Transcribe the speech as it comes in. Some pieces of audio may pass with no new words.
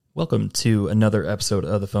Welcome to another episode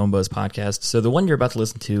of the Phone Buzz podcast. So the one you're about to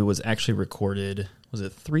listen to was actually recorded, was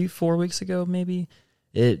it 3-4 weeks ago maybe?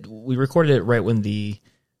 We recorded it right when the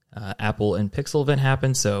Apple and Pixel event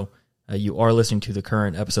happened, so you are listening to the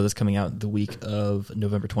current episode that's coming out the week of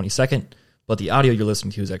November 22nd, but the audio you're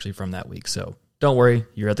listening to is actually from that week, so don't worry,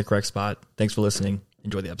 you're at the correct spot. Thanks for listening.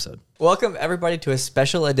 Enjoy the episode. Welcome, everybody, to a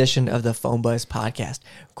special edition of the Phone Buzz podcast,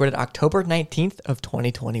 recorded October 19th of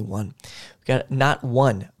 2021. We've got not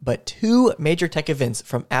one, but two major tech events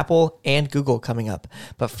from Apple and Google coming up.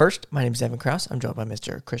 But first, my name is Evan Krause. I'm joined by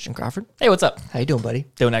Mr. Christian Crawford. Hey, what's up? How you doing, buddy?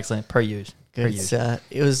 Doing excellent, per usual. Good.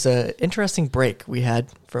 It was an interesting break we had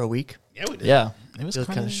for a week. Yeah, we did. Yeah. It was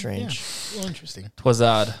kind of strange. Yeah, a little interesting. Twas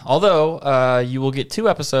odd. Although, you will get 2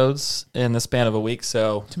 episodes in the span of a week,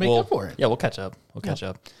 so... To make up for it. Yeah, we'll catch up. Catch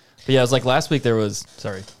up. But yeah, it was like last week there was...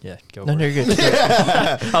 Sorry. Yeah, go No, for it. you're good.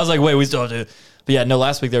 I was like, wait, we still have to... But yeah, no,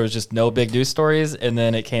 last week there was just no big news stories, and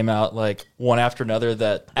then it came out like one after another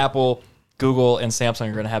that Apple, Google, and Samsung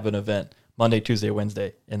are going to have an event Monday, Tuesday,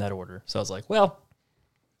 Wednesday in that order. So I was like, well,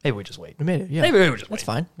 maybe we just wait. We made it, yeah. Maybe we just wait. That's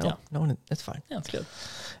fine. Yeah. That's fine. Yeah, that's good.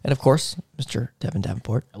 And, of course, Mr. Devin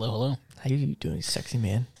Davenport. Hello. How you doing, sexy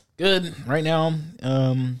man? Good. Right now,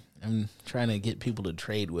 I'm trying to get people to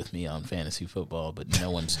trade with me on fantasy football, but no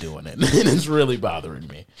one's doing it. And it's really bothering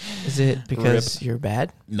me. Is it because you're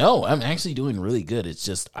bad? No, I'm actually doing really good. It's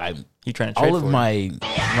just You trying to trade all of for it? my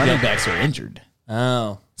running backs are injured.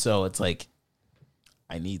 Oh, So it's like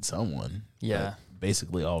I need someone. Yeah. But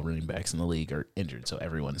basically all running backs in the league are injured, so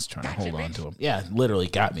everyone's trying to hold on to them. Yeah, literally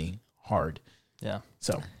got me hard. yeah.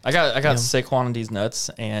 So I got Saquon and these nuts,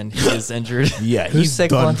 and he is injured. yeah, Who's he's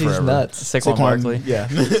done Saquon forever. nuts? Saquon Barkley. Yeah.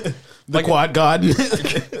 The quad god.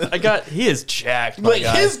 He is jacked. My like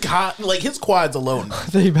guy. his quads alone. I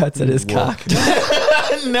thought you about said his cock.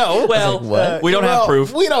 No, Well, what? we don't have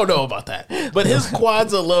proof. We don't know about that. But his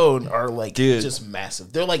quads alone are like Dude. just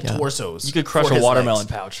massive. They're like torsos. You could crush for a his watermelon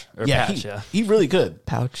legs. pouch or Yeah, patch. Yeah, he really could.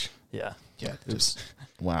 Pouch. yeah. Yeah, just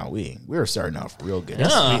wow. We're starting off real good.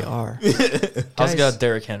 Yeah. We are. I also Guys. got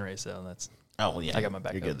Derrick Henry, so that's Oh yeah, I got my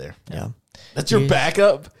backup. You're good there. Yeah. That's your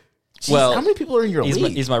backup. Jeez, Well, how many people are in your he's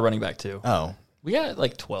league? my running back too. Oh, We got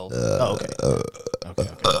like 12. okay. Okay.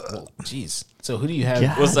 Well, jeez. So who do you have?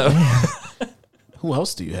 Yeah. What's that? Who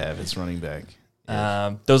else do you have as running back?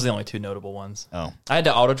 Those are the only 2 notable ones. Oh, I had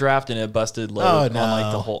to auto draft and it busted load Oh, on like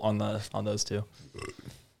no. the whole on those 2.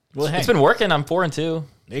 well, hey, It's been working. I'm 4-2.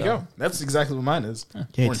 there you go. That's exactly what mine is. You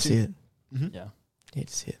hate to see it. Yeah. You hate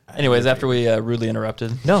to see it. Anyways, after we rudely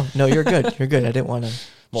interrupted No, you're good. You're good. I didn't want to.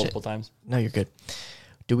 multiple times. No, you're good.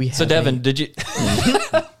 Do we have So Devin, any- did you?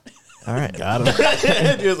 all right. Got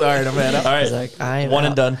him. He was, all right, I'm at All right, He's like, I am one out.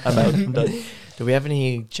 and done. I'm out. I'm done. Do we have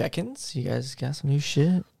any check-ins? You guys got some new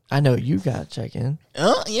shit? I know you got check-in.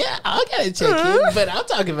 Oh, yeah, I got to check in, but I'll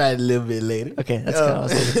talk about it a little bit later. Okay, that's kind of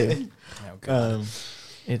what I was thinking too.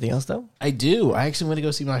 Anything else though? I do. I actually went to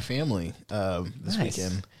go see my family this Nice.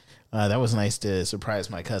 weekend. That was nice to surprise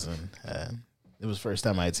my cousin. It was the first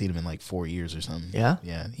time I had seen him in like 4 years or something. Yeah?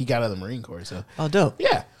 Yeah. He got out of the Marine Corps, so Oh, dope.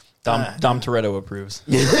 yeah. Dom Toretto approves.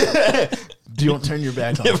 Don't turn your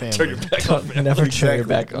back on family. Turn your back on me. Never turn your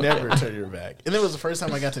back on. Never turn your back. And it was the first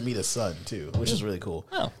time I got to meet his son too, which is really cool.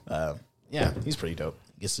 Oh. Yeah, he's pretty dope.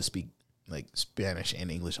 Gets to speak like Spanish and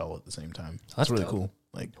English all at the same time. That's That's really dope. cool.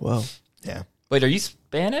 Like, Whoa. yeah. Wait, are you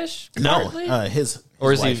Spanish? No, currently? his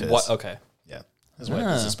or is wife he? What? Okay. Yeah, his wife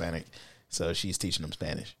is Ah. Hispanic, so she's teaching him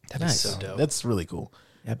Spanish. That Nice. is so dope. That's really cool.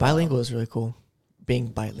 Yeah, bilingual is really cool. Being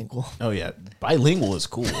bilingual. Oh yeah, bilingual is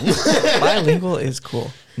cool. Bilingual is cool.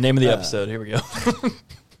 Name of the episode. Here we go.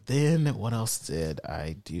 Then what else did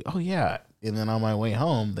I do? Oh yeah, and then on my way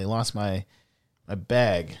home, they lost my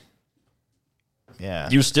bag. Yeah,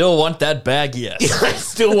 You still want that bag? Yes. I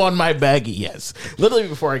still want my baggie. Yes, literally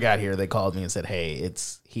before I got here, they called me and said, "Hey,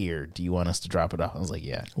 it's here. Do you want us to drop it off?" I was like,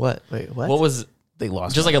 "Yeah." What? Wait, what? What was They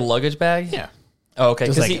lost just my- like a luggage bag? yeah. Oh, okay.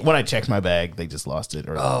 Just Because like when I checked my bag, they just lost it.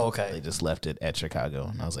 Or Oh, okay. They just left it at Chicago,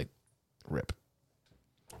 and I was like, "Rip."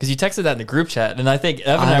 you texted that in the group chat, and I think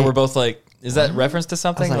Evan and I were both like, "Is that reference to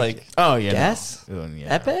something?" like, Like, Oh yeah, Yes? no. Yeah.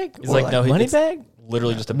 that bag? He's Or like, no, money it's- bag?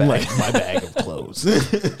 literally just a bag. Like my bag of clothes.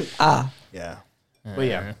 Ah, Yeah. But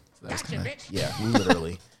yeah, so that was kinda, yeah,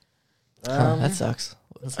 literally. that sucks.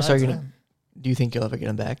 besides So do you think you'll ever get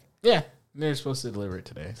them back? Yeah, they're supposed to deliver it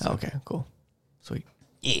today. So. Oh, okay, cool. Sweet.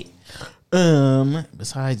 Yeah.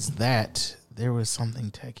 Besides that, there was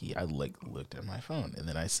something techie. I looked at my phone and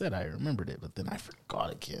then I said I remembered it, but then I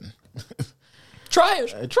forgot again.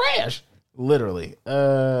 Trash. Trash. Literally.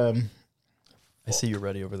 I see you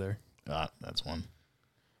ready over there. That's one.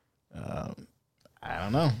 I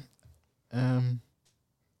don't know.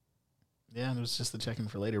 Yeah, it was just the check-in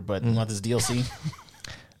for later. But you want this DLC?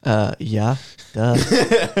 Yeah. Duh.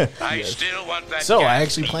 I still want that. So I gas.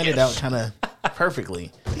 actually planned it out kind of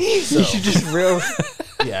perfectly. You should just real.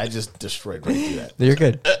 Yeah, I just destroyed right through that. You're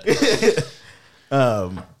good.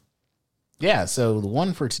 Yeah, so the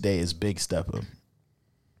one for today is Big Steppa.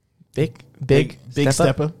 Big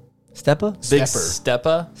Steppa. Steppa? Big Stepper.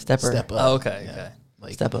 Steppa. Stepper. Steppa. Oh, okay. Okay.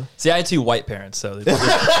 Like, Steppa. See, I had 2 white parents, so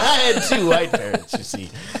I had 2 white parents, you see.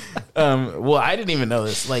 Well, I didn't even know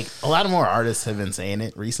this. Like, a lot of more artists have been saying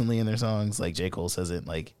it recently in their songs. Like, J. Cole says it,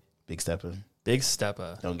 like, Big Steppa, Big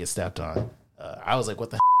Steppa. don't get stepped on. I was like, what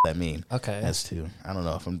the that mean? Okay. As to, I don't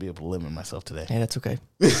know if I'm going to be able to limit myself today. Hey, that's okay.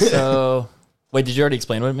 So, wait, did you already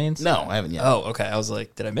explain what it means? No, I haven't yet. Oh, okay. I was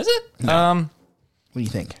like, did I miss it? What do you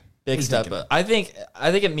think? Big What are you Steppa. I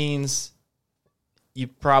think it means you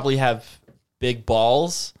probably have big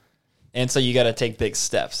balls, and so you got to take big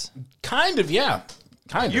steps. Kind of, yeah.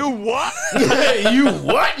 Kind of. You what? You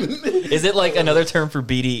what? Is it like another term for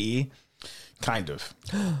BDE? Kind of.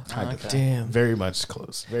 Kind of. Damn. Very much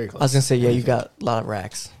close. Very close. I was gonna say, yeah, you got a lot of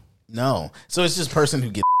racks. No. So it's just person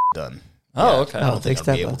who gets done. Oh, okay. I don't Oh, think Big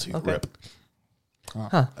I'll be Steppa. able to. Okay. Rip.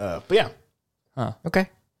 Huh. But yeah. Okay.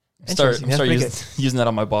 Start Interesting. That's pretty using that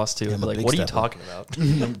on my boss too. Yeah, I'm but like, Big what are you Steppa. talking about?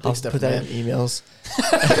 Big I'll Steppa put that man. in emails.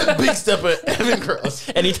 Big Steppa Evan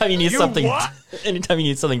Cross. Anytime you need something, what? anytime you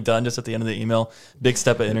need something done, just at the end of the email, Big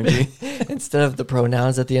Steppa energy. Instead of the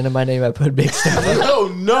pronouns at the end of my name, I put Big Steppa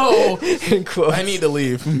Oh no. in quotes. I need to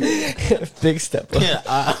leave. Big Steppa.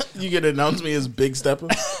 Yeah, you can announce me as Big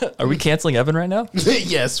Steppa. Are we canceling Evan right now?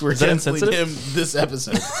 Yes, we're that canceling him insensitive? this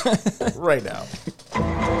episode. Right now.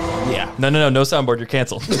 Yeah. No, no soundboard. You're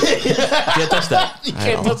canceled. Can't touch that. You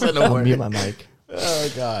can't touch that no I'll more. mute my mic.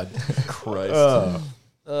 Oh God. Christ.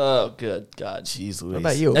 Oh, good God. Jeez Louise. What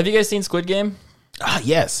about you? Have you guys seen Squid Game?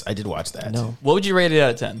 Yes, I did watch that. No. What would you rate it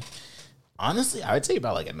out of 10? Honestly, I would say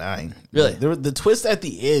about like a 9. Really? The twist at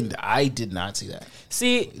the end, I did not see that.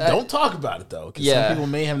 See, Don't talk about it though, because yeah. some people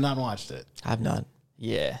may have not watched it. I've not.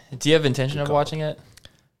 yeah. Do you have intention of call. watching it?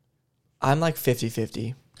 I'm like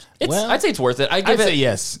 50-50. Well, I'd say it's worth it. I'd say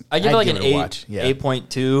yes. I give I'd it like give an it a 8, watch. Yeah.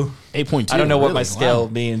 8.2. 8.2. I don't know what my really? scale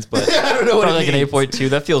Wow. means, but I don't know what probably it like means. an 8.2.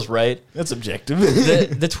 That feels right. That's objective.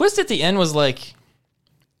 The twist at the end was like,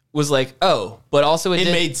 oh, but also it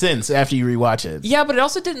didn't- made sense after you rewatch it. Yeah, but it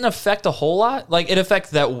also didn't affect a whole lot. Like, it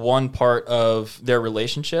affected that one part of their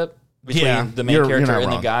relationship between Yeah, the main you're character not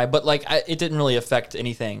and the wrong. guy. But, like, it didn't really affect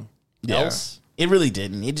anything else. It really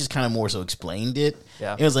didn't. It just kind of more so explained it.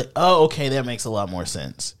 Yeah. It was like, oh, okay, that makes a lot more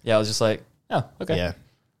sense. Yeah, I was just like, oh, okay. Yeah.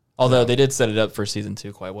 Although they did set it up for season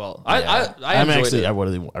 2 quite well. I I'm enjoyed actually,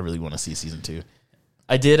 it. I really want to see season 2.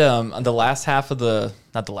 I did on the last half of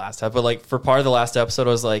not the last half, but like for part of the last episode,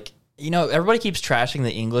 I was like, everybody keeps trashing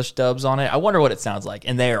the English dubs on it. I wonder what it sounds like,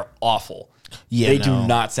 and they are awful. Yeah, they no. do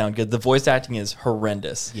not sound good. The voice acting is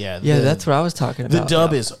horrendous. Yeah. Yeah, that's what I was talking the about.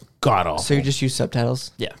 dub is god awful. So you just use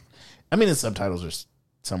subtitles? Yeah. I mean, the subtitles are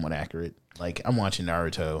somewhat accurate. Like, I'm watching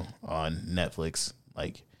Naruto on Netflix.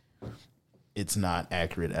 Like, it's not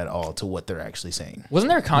accurate at all to what they're actually saying. Wasn't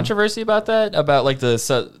there a controversy about that? About like the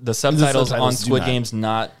subtitles on subtitles do Squid not. Games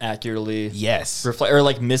not accurately Yes. reflect, or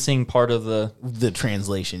like missing part of the The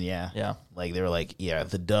translation, yeah. Yeah. Like, they were like, yeah,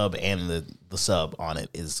 the dub and the sub on it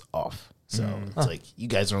is off. So it's like, you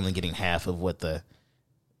guys are only getting half of what the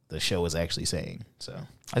show is actually saying. So,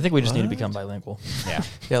 I think we just need to become bilingual. yeah.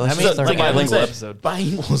 Yeah, let's mean, just it's learn like that. bilingual said, episode.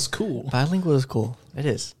 Bilingual is cool. Bilingual is cool. It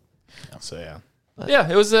is. So, yeah. Yeah,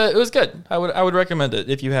 it was good. I would recommend it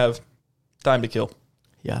if you have time to kill.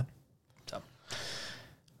 Yeah.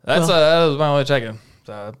 That was my only check-in.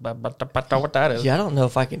 What that is. Yeah, I don't know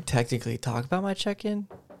if I can technically talk about my check-in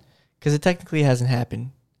because it technically hasn't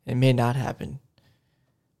happened. It may not happen.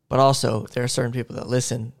 But also, there are certain people that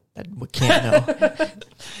listen that we can't know.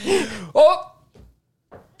 Oh,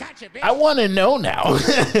 I want to know now.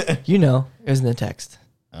 You know, it was in the text.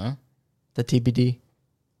 Huh? The TBD.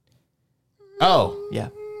 Oh, Yeah.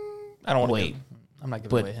 I don't want to Wait. I'm not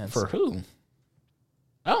giving away but hints. for who?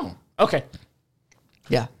 Oh, okay.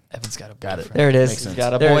 Yeah. Evan's got a Got it. There it is. Makes sense.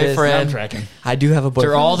 Got a There it is. I'm boyfriend. tracking. I do have a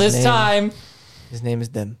boyfriend. After all His this name- time. His name is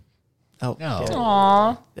Them. Oh, No. yeah,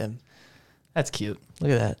 Aw, Them. that's cute.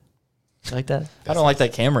 Look at that. You like that? I don't like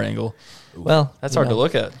that camera angle. Well, That's you hard know, to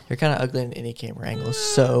look at. You're kind of ugly in any camera angle.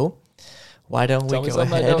 So, why don't we Tell me go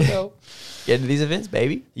something I ahead don't know. get into these events,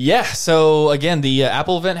 baby? Yeah, so again, the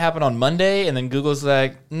Apple event happened on Monday, and then Google's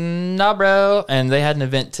like, nah, bro. And they had an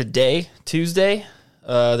event today, Tuesday,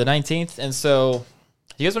 the 19th. And so,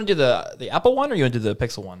 you guys want to do the Apple one, or you want to do the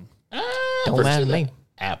Pixel one? Don't First matter to do the me.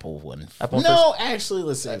 Apple one. Apple one no, actually,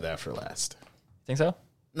 let's save that for last. Think so?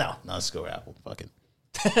 No, let's go with Apple. Fuck it.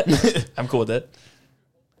 I'm cool with it.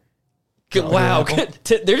 Wow.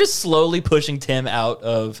 They're just slowly pushing Tim out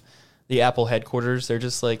of the Apple headquarters. They're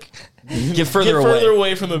just like, get further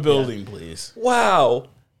away. from the building, please. Wow.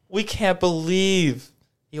 We can't believe.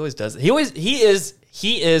 He always does it. He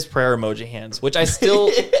is prayer emoji hands, which I still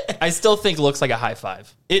think looks like a high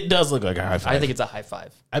five. It does look like a high five. I think it's a high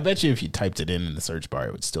five. I bet you if you typed it in the search bar,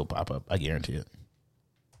 it would still pop up. I guarantee it.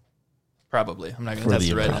 Probably. I'm not going For to test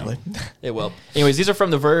the it right event. now. It will. Anyways, these are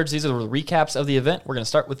from The Verge. These are the recaps of the event. We're going to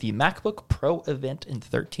start with the MacBook Pro event in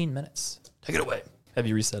 13 minutes. Take it away. Have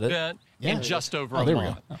you reset it? Event in just over a there we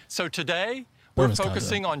month. go. So today, we're Bonus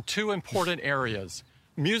focusing on two important areas,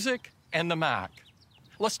 music and the Mac.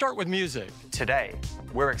 Let's start with music. Today,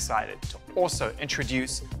 we're excited to also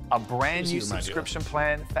introduce a brand new Who's he remind you of? subscription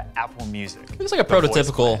plan for Apple Music. It's like a The Voice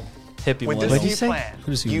prototypical plan. hippie With one. this you new say? plan,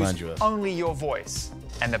 Who does he use remind you of? only your voice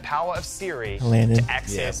and the power of Siri Landon. to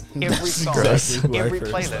access Yeah. every That's song, exactly who I every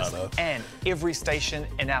first thought playlist, of. and every station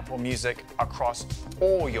in Apple Music across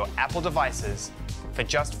all your Apple devices for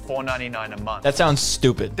just $4.99 a month. That sounds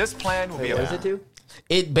stupid. This plan will be What does it do?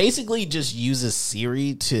 It basically just uses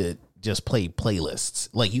Siri to just play playlists.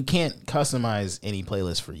 Like, you can't customize any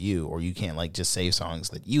playlist for you, or you can't like just save songs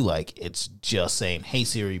that you like. It's just saying, "Hey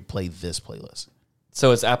Siri, play this playlist."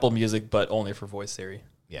 So it's Apple Music, but only for voice Siri.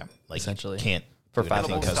 Yeah, like Essentially. you can't For do $5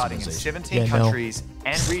 anything available starting in customization. 17 Yeah, no. countries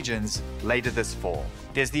and regions later this fall.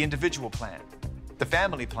 There's the individual plan, the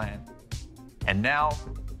family plan, and now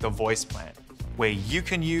the voice plan, where you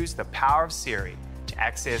can use the power of Siri to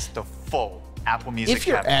access the full Apple Music If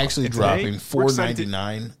you're catalog. actually today, dropping we're excited to-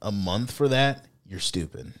 $4.99 a month for that, you're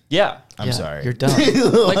stupid. Yeah. I'm Yeah, sorry. you're dumb.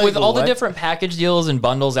 Like with all the what? different package deals and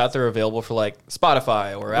bundles out there available for like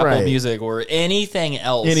Spotify or Apple Right. Music or anything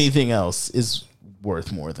else. Anything else is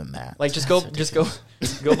worth more than that. Like just go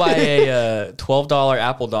buy a $12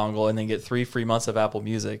 Apple dongle and then get 3 free months of Apple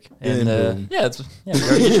Music. And boom. you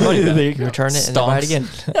already get your money back. You return it and then buy it again.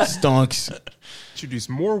 Stonks. Introduce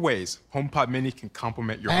more ways HomePod Mini can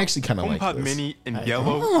complement your I home. actually kinda like HomePod this. Mini in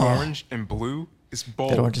yellow, orange, and blue is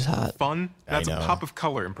bold, That orange is hot. fun, and adds I a know. pop of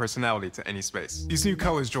color and personality to any space. These new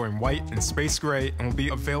colors join white and space gray and will be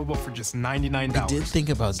available for just $99. I did think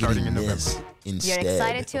about starting getting in this November. instead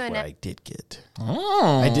excited to of what announce- I did get.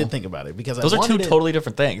 Oh. I did think about it because Those I are two wanted it- totally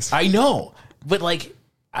different things. I know, but like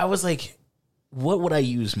I was like, what would I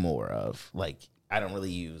use more of? Like, I don't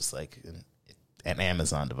really use like an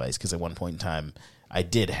Amazon device because at one point in time I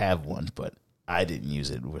did have one, but I didn't use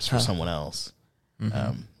it. It was for someone else.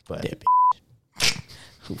 But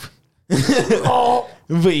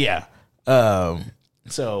but yeah.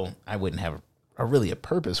 So I wouldn't have really a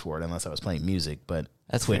purpose for it unless I was playing music. But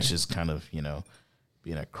That's Twitch fair. is kind of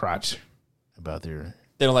being a crotch about their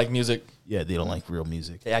They don't like music. they don't like real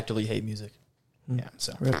music. They actively hate music. Yeah,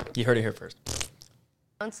 so You heard it here first.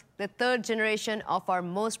 The third generation of our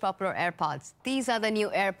most popular AirPods. These are the new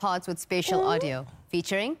AirPods with spatial audio,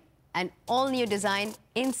 featuring an all-new design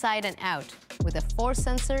inside and out, with a force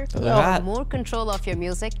sensor Look for at that. more control of your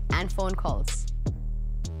music and phone calls.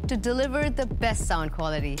 To deliver the best sound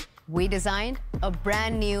quality, we designed a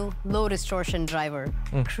brand new low distortion driver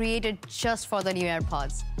created just for the new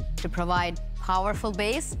AirPods to provide powerful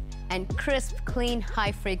bass and crisp, clean,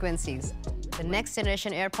 high frequencies. The next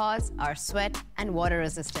generation AirPods are sweat and water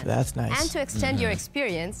resistant. That's nice. And to extend your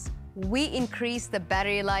experience, we increase the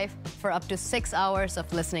battery life for up to 6 hours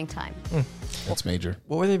of listening time. that's major.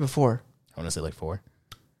 What were they before? I want to say like 4.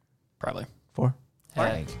 Probably. 4?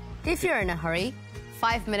 I If you're in a hurry,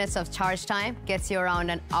 5 minutes of charge time gets you around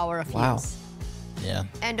an hour of Wow. use. Yeah.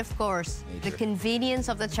 And of course, the convenience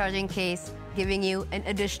of the charging case, giving you an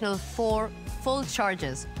additional 4 full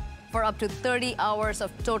charges for up to 30 hours of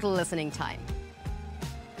total listening time.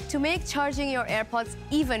 To make charging your AirPods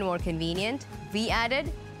even more convenient, we added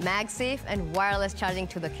MagSafe and wireless charging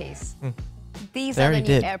to the case. These They are the already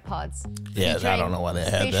new did. AirPods. Yeah, I featuring don't know why they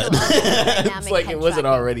had spatial that. audio and dynamic It's like head it wasn't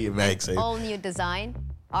tracking. already a MagSafe. All new design,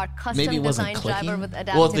 our custom Maybe it wasn't design driver clicking? with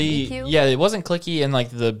adaptive Well, EQ. it wasn't clicky in like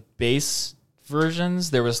the base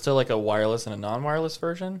versions. There was still like a wireless and a non-wireless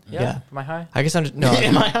version. Yeah. Am I high? I guess I'm just, no.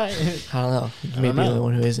 Am I high? I don't know. You may be the only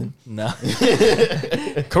one who isn't. No.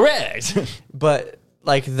 Correct. But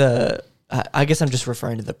like I guess I'm just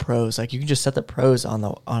referring to the pros. Like you can just set the pros on a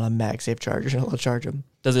MagSafe charger and it'll charge them.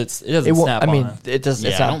 Does it doesn't It won't. snap I mean, on. it does.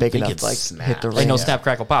 Yeah, It's I not don't big think enough it to like hit the snaps. ring. Ain't no Yeah. snap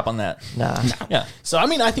crackle pop on that. Nah. Yeah. So I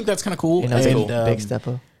mean, I think that's kind of cool. You know, it's And, cool. Big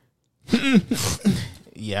stepper.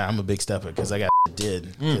 Yeah, I'm a big stepper because I got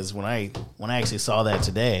did because when I actually saw that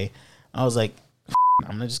today, I was like,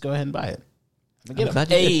 I'm gonna just go ahead and buy it. I'm gonna get 'em.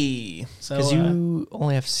 Hey. So Because you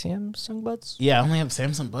only have Samsung buds. yeah, I only have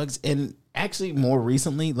Samsung buds, and actually more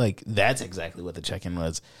recently, like that's exactly what the check-in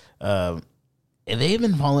was. And they've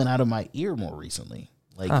been falling out of my ear more recently.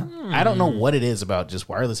 Like I don't know what it is about just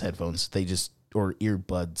wireless headphones. They just or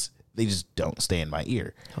earbuds. They just don't stay in my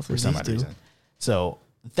ear for some odd reason. So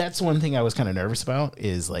that's one thing I was kind of nervous about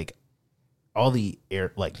is like all the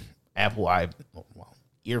Apple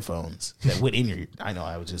earphones that went in your ear. I know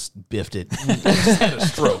I was just biffed it. I just had a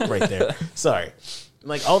stroke right there. Sorry.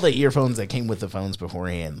 Like all the earphones that came with the phones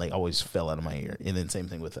beforehand, like always fell out of my ear. And then same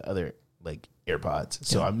thing with the other like AirPods.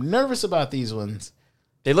 So I'm nervous about these ones.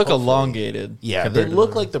 They look elongated. Yeah, they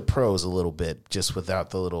look like the Pros a little bit, just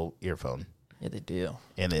without the little earphone. Yeah, they do.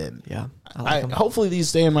 And then I like hopefully these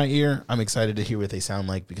stay in my ear. I'm excited to hear what they sound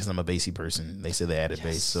like because I'm a bassy person. They say they added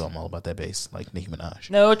bass, so I'm all about that bass, like Nicki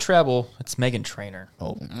Minaj. No treble. It's Meghan Trainor.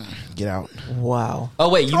 Oh, get out. Wow. Oh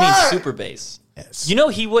wait, you mean super bass? Yes. You know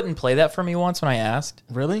he wouldn't play that for me once when I asked.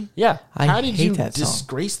 Really? Yeah. How did hate you that song.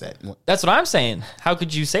 disgrace that? That's what I'm saying. How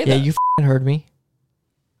could you say Yeah, that? you heard me.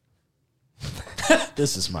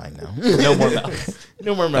 This is mine now. No more mouse.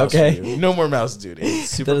 No more mouse. Okay. Dude. No more mouse duty.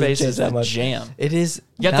 Super Doesn't bass change is that a much. jam. It is.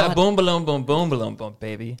 You got not- that boom, boom, boom, boom, boom, boom,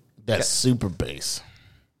 baby. That's super bass.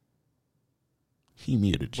 He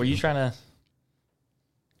muted you. Were you trying to?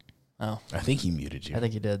 Oh, I think he muted you. I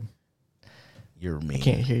think you did. You're mean. I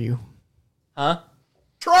can't hear you. Huh?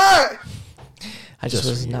 I just Just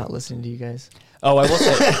was for you. not listening to you guys. Oh, I will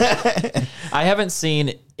say, I haven't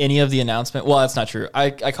seen any of the announcement. Well, that's not true. I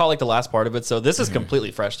caught like the last part of it, so this is completely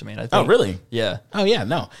fresh to me. And I think, Oh, really? Yeah. Oh, yeah.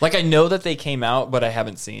 No. Like I know that they came out, but I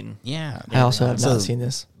haven't seen. Yeah. I also have So not seen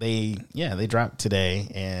this. They dropped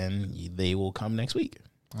today, and they will come next week.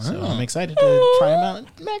 So I'm excited to try them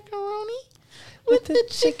out. Macaroni with the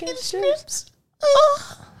chicken strips.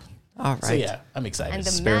 All right. So yeah, I'm excited. And the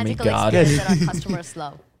Spare me, magical God. experience that our customers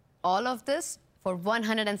love. All of this for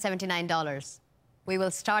 $179. We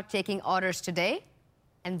will start taking orders today,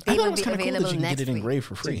 and I they thought it will was be kind of cool that available you can next get it week. engraved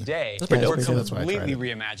for free. Today, pretty we're cool. That's why I tried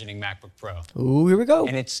completely it. reimagining MacBook Pro. Ooh, here we go.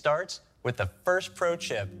 And it starts with the first Pro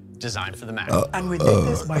chip designed for the Mac. And we did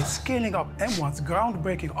this by scaling up M1's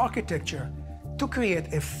groundbreaking architecture to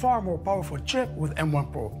create a far more powerful chip with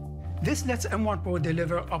M1 Pro. This lets M1 Pro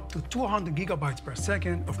deliver up to 200 gigabytes per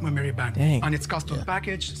second of memory bandwidth. Dang. And its custom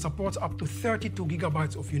package supports up to 32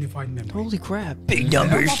 gigabytes of unified memory. Holy crap. The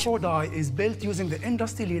M1 Pro die is built using the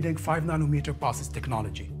industry-leading 5nm process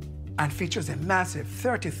technology and features a massive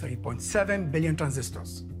 33.7 billion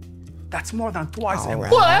transistors. That's more than twice M1.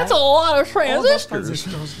 Well, that's a lot of All those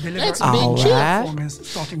transistors deliver a big incredible chip. Alright. performance,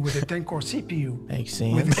 starting with a 10-core CPU Makes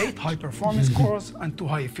sense. with 8 high-performance cores and 2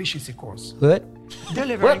 high-efficiency cores, What?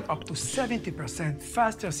 delivering up to 70%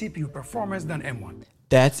 faster CPU performance than M1.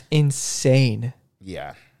 That's insane.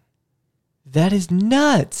 Yeah. That is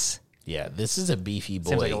nuts. Yeah, this is a beefy boy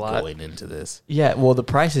Seems like a lot. going into this. Yeah, well, the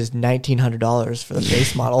price is $1,900 for the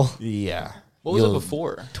base model. Yeah. What was it You'll-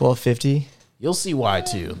 before? $1,250. You'll see why,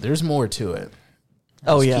 too. There's more to it.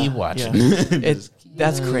 Oh Just yeah, keep watching. Yeah.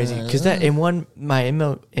 That's crazy because that M1, my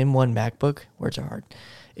M1 MacBook, words are hard,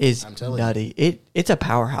 is I'm telling nutty. It's a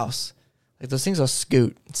powerhouse. Like those things will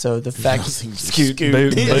scoot. So the fact Those things will scoot, scoot.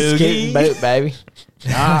 boot, Yeah, scoot, boot, baby.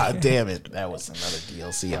 Ah, damn it. That was another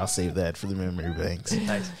DLC. I'll save that for the memory banks.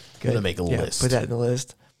 Nice. I'm going to make a Yeah, list. put that in the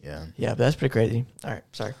list. Yeah. Yeah, but that's pretty crazy. All right,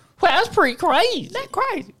 sorry. Well, that's pretty crazy. That's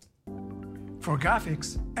crazy. For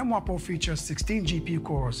graphics, M1 Pro features 16 GPU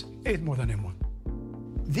cores, 8 more than M1.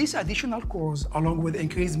 These additional cores, along with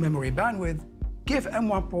increased memory bandwidth, give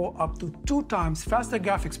M1 Pro up to 2 times faster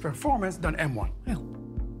graphics performance than M1.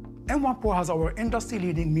 M1 Pro has our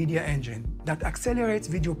industry-leading media engine that accelerates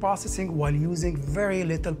video processing while using very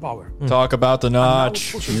little power. Talk about the Now it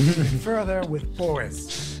notch. pushes even further with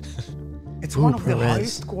ProRes. It's one of the ProRes.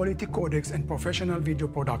 highest quality codecs in professional video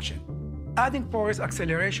production. Adding ProRes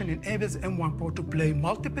acceleration enables M1 Pro to play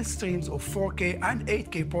multiple streams of 4K and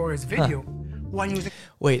 8K ProRes video while using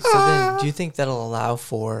Wait, so then do you think that'll allow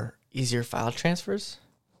for easier file transfers?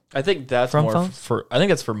 I think that's From more phones? for. I think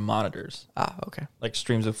that's for monitors, Ah, okay. like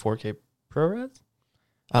streams of 4K ProRes.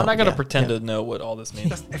 Oh, I'm not gonna yeah, pretend yeah. to know what all this means.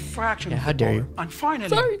 just a fraction Yeah, of how the dare power. you. And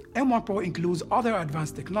finally, M1 Pro includes other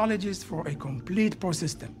advanced technologies for a complete Pro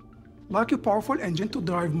system, like a powerful engine to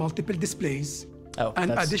drive multiple displays, Oh,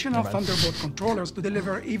 and that's- additional never mind. Thunderbolt controllers to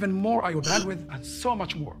deliver even more I/O bandwidth and so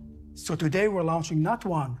much more. So today we're launching not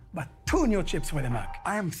one, but 2 new chips for the Mac.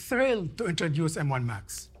 I am thrilled to introduce M1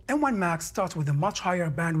 Max. M1 Max starts with a much higher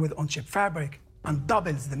bandwidth on-chip fabric and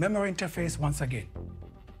doubles the memory interface once again.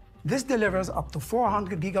 This delivers up to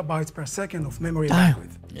 400 gigabytes per second of memory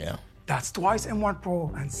bandwidth. Yeah. That's twice M1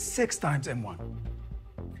 Pro and 6 times M1.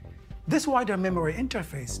 This wider memory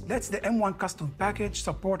interface lets the M1 custom package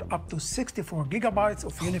support up to 64 gigabytes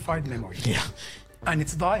of unified memory. Yeah. And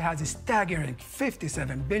its die has a staggering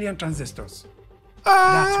 57 billion transistors.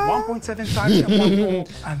 That's 1.7 times M1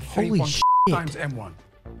 Pro and 3.6 times M1.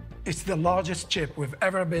 It's the largest chip we've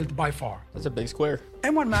ever built by far. That's a big square.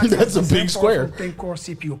 M1 Max That's has a the big same square. powerful 10-core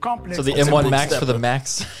CPU complex. So the as M1 M1 Max for the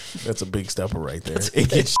Max. That's a big stepper right there. It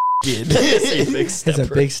gets kid. It's a big It's stepper.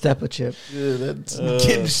 a big stepper chip. That's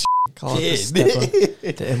getting Call it the kid. stepper.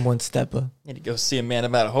 The M1 stepper. Need to go see a man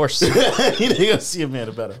about a horse. You need to go see a man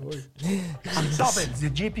about a horse. doubles the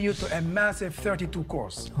GPU to a massive 32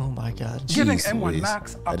 cores, Oh my god. giving Jeez M1 Louise.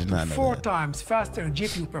 Max I up did to not know 4 that. times faster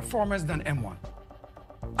GPU performance than M1.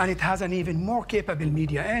 And it has an even more capable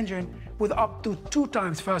media engine with up to 2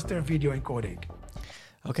 times faster video encoding.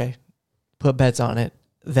 Okay. Put bets on it.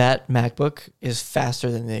 That MacBook is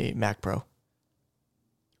faster than the Mac Pro.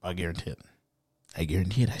 I guarantee it. I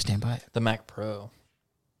guarantee it. I stand by it. The Mac Pro.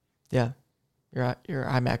 Yeah. Your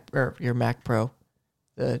iMac or your Mac Pro.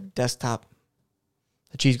 The desktop.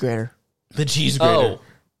 The cheese grater. The cheese grater.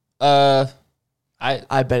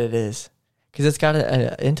 I bet it is. Because it's got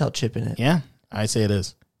an Intel chip in it. Yeah, I say it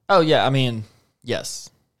is. Oh, yeah. I mean, yes.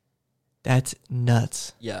 That's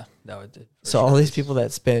nuts. Yeah. No, it did. So all these people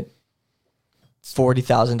that spent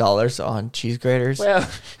 $40,000 on cheese graters. Well,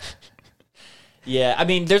 yeah. I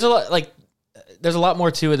mean, there's a lot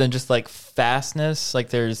more to it than just like fastness. Like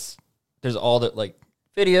there's all that like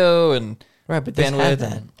video and Right, but this bandwidth had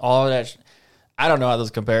that. and all that. I don't know how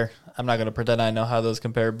those compare. I'm not going to pretend I know how those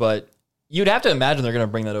compare, but you'd have to imagine they're going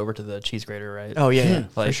to bring that over to the cheese grater, right? Oh, yeah,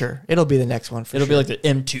 for Like- sure. It'll be the next one for It'll sure. be like the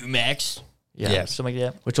M2 Max. Yeah. Something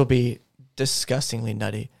like that. Which will be disgustingly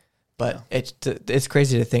nutty. But it's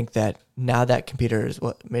crazy to think that now that computer is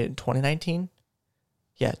made in 2019?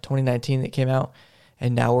 Yeah, 2019 it came out.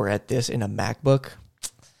 And now we're at this in a MacBook.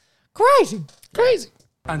 Crazy.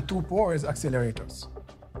 And 2 ProRes accelerators.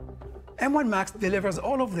 M1 Max delivers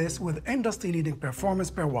all of this with industry-leading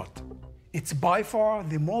performance per watt. It's by far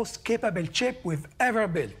the most capable chip we've ever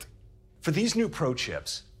built. For these new Pro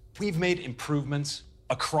chips, we've made improvements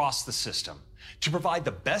across the system to provide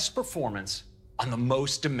the best performance on the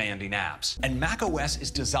most demanding apps. And macOS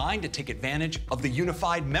is designed to take advantage of the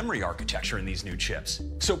unified memory architecture in these new chips.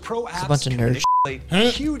 So Pro a bunch apps of can nerds.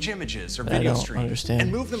 manipulate huge images or I video don't streams understand.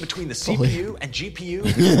 and move them between the Fully. CPU and GPU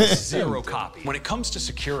with zero copy. When it comes to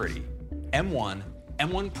security, M1,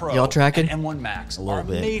 M1 Pro, Y'all tracking? and M1 Max little are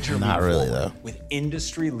bit. major Not leap really, forward though. with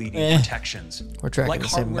industry-leading protections. We're tracking like the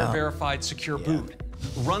same hardware amount. verified secure boot,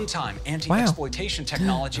 runtime anti-exploitation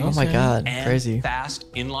technologies, Oh my God, and crazy. fast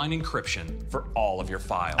inline encryption for all of your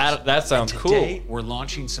files. That sounds and cool. Today, we're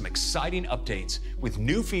launching some exciting updates with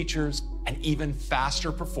new features and even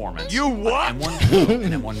faster performance. You what? On M1 Pro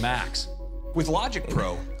and M1 Max. With Logic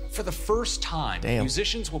Pro, for the first time, Damn.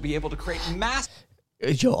 musicians will be able to create massive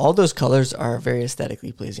Yo, all those colors are very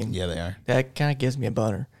aesthetically pleasing. Yeah, they are. That kind of gives me a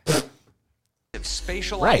boner.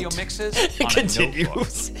 spatial Right. audio mixes on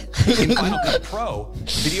Continues. a notebook. In Final Cut Pro,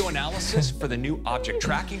 video analysis for the new object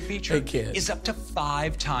tracking feature is up to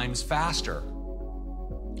 5 times faster.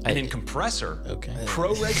 And in Compressor,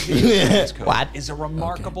 ProRes video transcode What? is a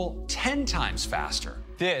remarkable 10 times faster.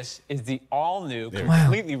 This is the all-new,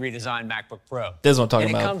 completely redesigned MacBook Pro. This is what I'm talking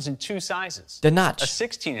and about. it comes in 2 sizes. The notch. A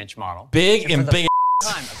 16-inch model. Big and for the big.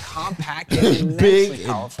 time, a compact and immensely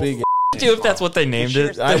powerful. Dude, if that's what they named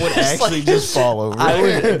it, I would actually just fall over. I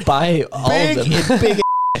would buy all big of them. and big.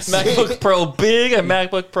 MacBook Pro big and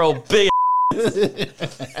MacBook Pro big.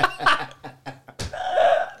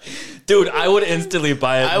 Dude, I would instantly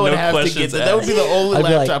buy it. I would no have to questions get that. That would be the only I'd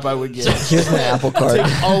be like, laptop I would get. Here's my Apple Card.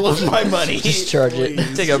 Take all of my money. Just charge it.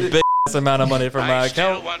 asked. Take a big amount of money from my I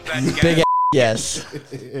still account. want that Big gas. yes.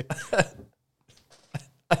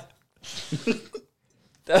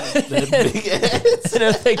 Big ass. And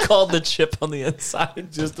if they called the chip on the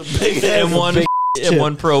inside, Just a big M1, big chip.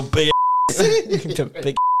 M1 Pro big. The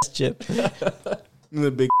big chip.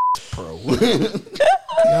 The big pro.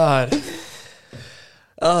 God,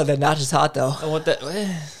 Oh, that notch is hot though. I want that.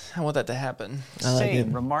 I want that to happen. I like Same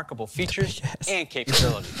it. remarkable features and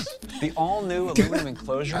capabilities. The all-new aluminum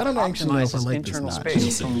enclosure I don't actually know if I optimizes like this internal notch.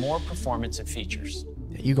 space for more performance and features.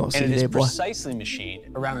 You gonna see And it today, is boy. precisely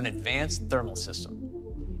machined around an advanced thermal system.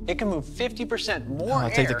 It can move 50% more I'll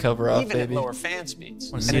air, take the cover off, even baby. at lower fan speeds.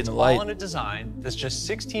 Wanna And see it's the all light. in a design that's just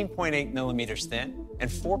 16.8 millimeters thin and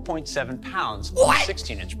 4.7 pounds on the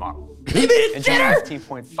 16-inch model. And just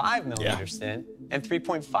 15.5 millimeters thin and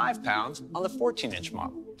 3.5 pounds on the 14-inch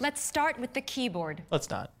model. Let's start with the keyboard. Let's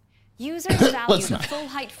not. Users value Let's the not. full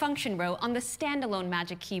height function row on the standalone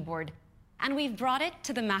Magic Keyboard, and we've brought it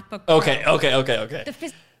to the MacBook Pro. Okay. The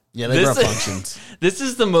phys- Yeah, they brought functions. This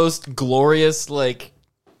is the most glorious, like,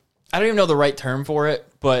 I don't even know the right term for it,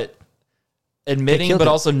 but admitting but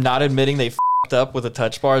also not admitting they f***ed up with a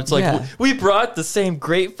touch bar. It's like, we brought the same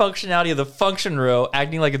great functionality of the function row,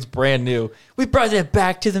 acting like it's brand new. We brought that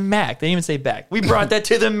back to the Mac. They didn't even say back. We brought that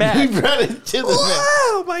to the Mac. We brought it to the Mac.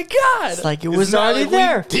 Oh my God. It's like it was already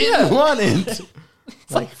there. Didn't want it.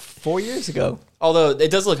 It's like 4 years ago. Although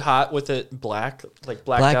it does look hot with it black, like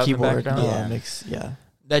blacked Black out in the keyboard. background. Yeah.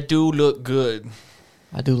 That do look good.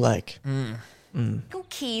 I do like.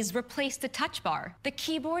 Keys replace the touch bar. The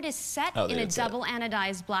keyboard is set in a double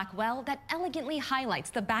anodized black well that elegantly highlights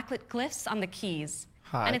the backlit glyphs on the keys.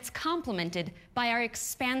 Hot. And it's complemented by our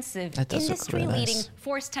expansive, That does look really industry-leading nice.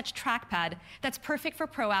 Force Touch trackpad that's perfect for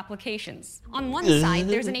pro applications. On one side,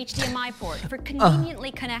 there's an HDMI port for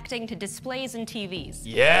conveniently connecting to displays and TVs.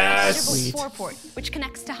 Yes! A Sweet. Thunderbolt 4 port, which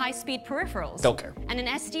connects to high-speed peripherals. Don't care. And an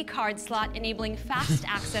SD card slot enabling fast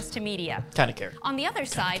access to media. Kind of care. On the other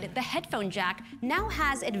side, the headphone jack now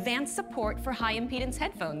has advanced support for high-impedance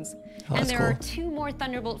headphones. Oh, and that's there are cool. 2 more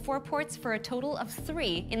Thunderbolt 4 ports for a total of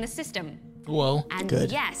 3 in the system. Whoa. And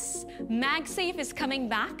Good. yes, MagSafe is coming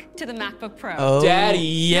back to the MacBook Pro. Oh. Daddy,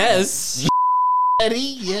 yes. Daddy,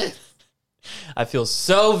 yes. I feel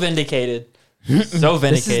so vindicated. So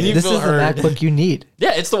vindicated. This is the MacBook you need.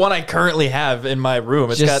 Yeah, it's the one I currently have in my room.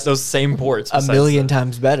 It's got Just those same ports. A besides million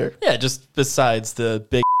times better. Yeah, just besides the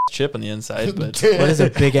big chip on the inside. But What is a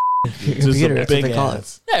big computer? That's what they call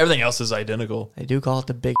it. Yeah, everything else is identical. They do call it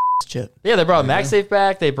the big chip. Yeah, they brought MagSafe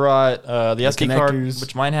back. They brought the SD card, connectors.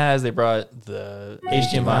 which mine has. They brought the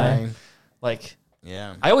HDMI. Like,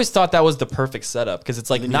 Yeah. I always thought that was the perfect setup because it's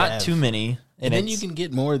like Then you not have- too many. And then you it's- can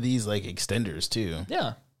get more of these like extenders too.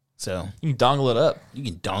 Yeah. So you can dongle it up. You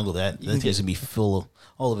can dongle that. can That thing's get- gonna be full of,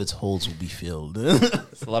 all of its holes will be filled.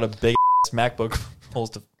 It's a lot of big MacBook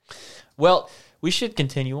holes to. Well, we should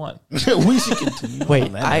continue on. We should continue.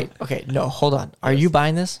 Wait, on. okay, no, hold on. Are you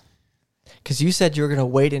buying this? Because you said you were going to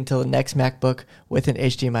wait until the next MacBook with an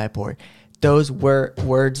HDMI port. Those were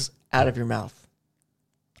words out of your mouth.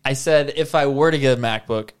 I said if I were to get a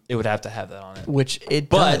MacBook, it would have to have that on it. Which it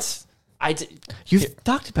But does. You've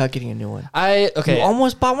talked about getting a new one. Okay. You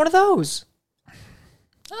almost bought one of those.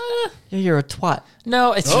 Yeah, you're a twat.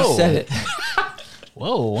 No, it's You said it.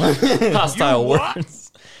 Whoa. Hostile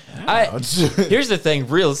words. Here's the thing.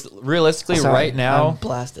 Realistically, Sorry, right now, I'm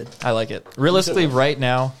blasted. I like it. Realistically, right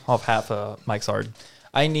now, I'll have half a Mike's hard.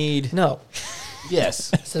 I need. No.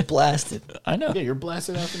 Yes. I said blasted. I know. Yeah, you're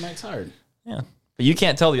blasted out the Max Hard. Yeah, but you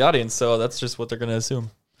can't tell the audience, so that's just what they're going to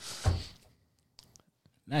assume.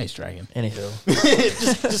 Nice, Dragon.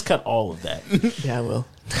 Anywho, just cut all of that. Yeah, I will.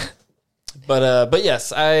 But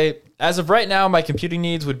yes, as of right now, my computing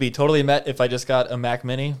needs would be totally met if I just got a Mac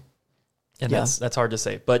Mini, and Yeah. that's hard to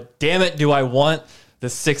say. But damn it, do I want the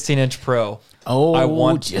 16-inch Pro? Oh, I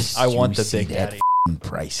want just the see Big that Daddy.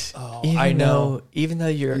 Price. I know. Even though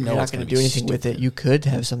you're know not it's going gonna to do be anything with it, you could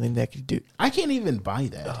have something that could do. I can't even buy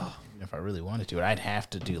that. Even if I really wanted to, I'd have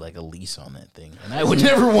to do like a lease on that thing, and I would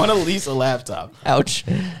never want to lease a laptop. Ouch.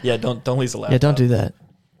 Yeah, don't lease a laptop. Yeah, don't do that.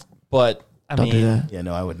 But I Don't mean, do that. Yeah,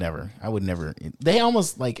 no, I would never. They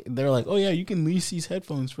almost like they're like, oh yeah, you can lease these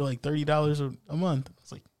headphones for like $30 a month.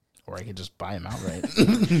 It's like, or I could just buy them outright.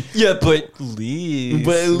 Yeah, but lease.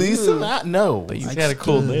 But lease them out? No, But you I got a just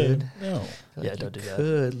cool could. name. No. Yeah, don't do that.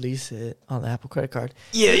 Could lease it on the Apple credit card.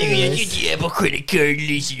 Yeah, you Anyways. can Apple credit card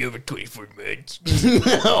leasing over 24 months.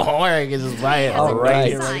 Or I can just buy it Has a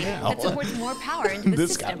right design right now. that supports more power into the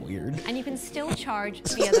This system. got weird. And you can still charge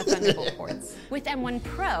via the Thunderbolt ports. With M1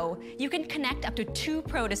 Pro, you can connect up to 2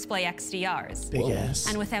 Pro Display XDRs. Big ass.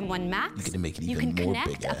 And with M1 Max, You can make it you even can more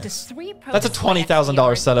connect big up to ass. 3 Pro That's a Display $20,000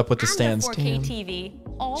 XDRs setup with the and stands. a 4K Damn. TV,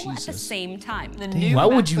 all at the Jesus. same time. The new Why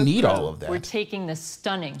would you MacBook need Pro, all of that? We're taking the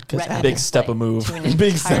stunning 'Cause Retina Big step display of move. to an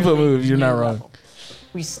Big step of entirely move, you're not new wrong. level.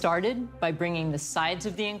 We started by bringing the sides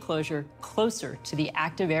of the enclosure closer to the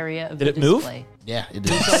active area of Did the it move? display. Yeah, it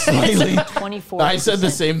is. Resulting Slightly. in 24% I said the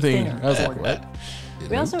same thing. thinner I was like, border. what?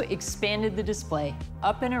 We also expanded the display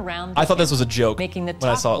up and around. I thought this was a joke making the when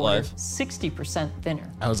I top saw it border live. 60% thinner.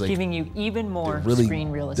 I was like, giving you even more really screen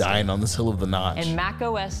real estate. dying on this hill of the notch. And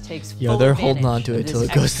macOS takes Yo, full they're holding on advantage to of it till this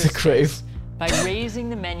it goes to the extra grave. space by raising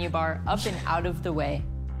the menu bar up and out of the way,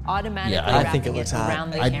 automatically Yeah, I think it wrapping looks hot.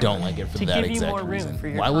 around the I camera don't like it for to that give you exact more room reason. for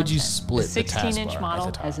your Why would you content. split the The 16-inch taskbar model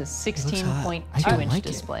at the top? has a I don't 16.2-inch like it.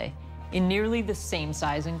 display in nearly the same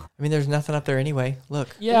size and I mean, there's nothing up there anyway. Look.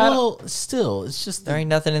 Yeah, Well, still, it's just There ain't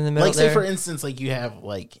nothing in the middle like there. say for instance, like you have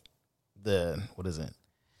like the what is it?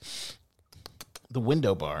 The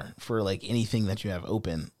window bar for like anything that you have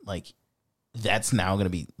open. Like that's now going to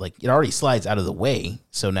be like, it already slides out of the way.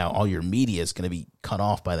 So now all your media is going to be cut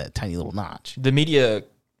off by that tiny little notch. The media,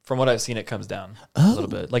 from what I've seen, it comes down a little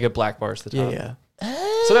bit, like a black bar to the top. Yeah.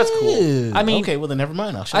 So that's cool. I mean, okay, well then never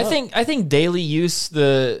mind. I think daily use,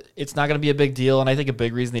 it's not going to be a big deal, and I think a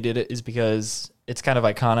big reason they did it is because it's kind of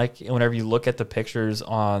iconic. And whenever you look at the pictures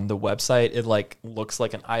on the website, it like looks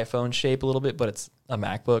like an iPhone shape a little bit, but it's a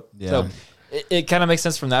MacBook. Yeah. So it kind of makes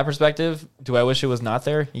sense from that perspective. Do I wish it was not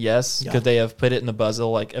there? Yes. Yeah. Could they have put it in the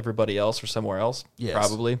bezel like everybody else or somewhere else? Yes.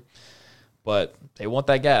 Probably. But they want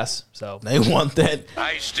that gas, so They want that.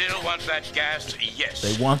 I still want that gas, yes.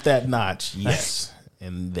 They want that notch. Yes.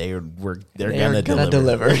 And they're gonna gonna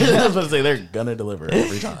deliver. I was going to say they're gonna deliver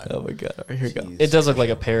every time. Oh my god! All right, here we go. it does look like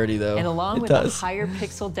a parody, though. And along It with does. the higher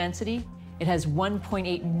pixel density, it has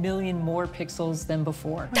 1.8 million more pixels than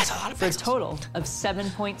before. That's a lot of pixels. For a total of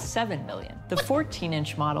 7.7 million. The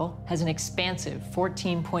 14-inch model has an expansive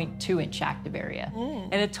 14.2-inch active area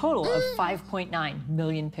and a total of 5.9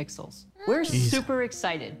 million pixels. We're super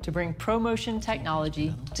excited to bring ProMotion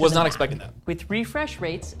technology to Was the not Mac. expecting that. With refresh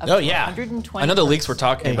rates of Oh, yeah. 120 I know the leaks were Hz,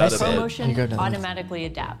 talking about it. Here you go, ProMotion Dylan. automatically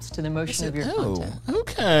adapts to the motion of your Oh, content.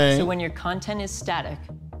 okay. So when your content is static,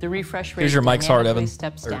 the refresh rate Here's your mic's hard, dynamically Evan.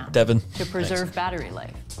 steps Or down Devin. to preserve battery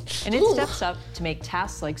life. And it steps up to make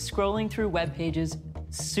tasks like scrolling through web pages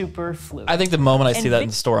super fluid. I think the moment I see And that in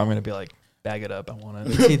the store, I'm going to be like, bag it up. I want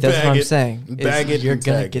it. See, that's Bag what I'm it. saying. is Bag it You're and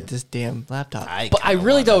gonna tag get it. this damn laptop. But I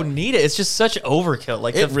really don't need it. It's just such overkill.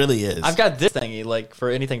 Like It really is. I've got this thingy like for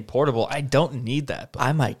anything portable. I don't need that. But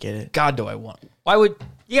I might get it, God, do I want? Why would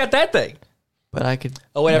you got that thing? but I could.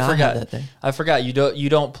 Oh wait, I not forgot. have that thing. I forgot. You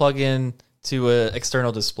don't plug in to an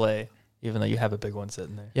external display, even though you have a big one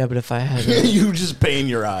sitting there. Yeah, but if I had it, You just pain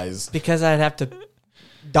your eyes. because I'd have to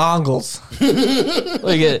dongles,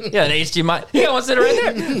 Well, you get an HDMI. You got one sitting right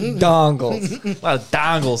there. dongles, A lot of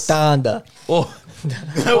dongles. Donda.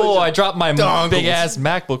 Oh, I dropped my Dongles. big ass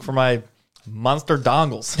MacBook for my monster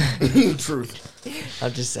dongles. Truth.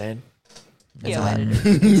 I'm just saying. video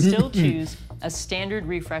editor can still choose a standard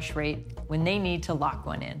refresh rate when they need to lock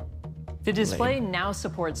one in. The display now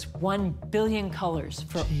supports 1 billion colors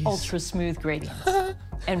for ultra smooth gradients.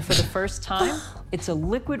 And for the first time, it's a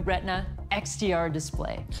Liquid Retina XDR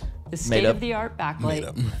display. The state-of-the-art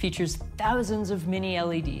backlight features thousands of mini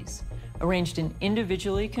LEDs arranged in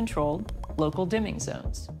individually controlled local dimming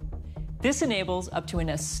zones. This enables up to an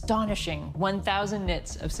astonishing 1,000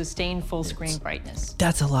 nits of sustained full screen brightness.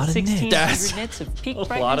 That's a lot of nits. 1,600 nits of peak lot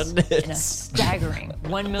brightness of nits. and a staggering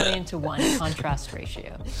 1 million to 1 contrast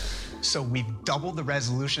ratio. So we've doubled the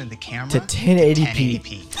resolution of the camera To 1080p.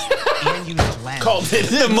 1080p. And use a lens. Called it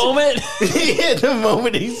The moment. Yeah, the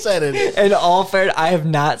moment he said it. In all fairness, I have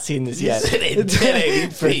not seen this yet. said it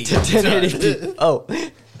 1080p. To 1080p. Oh,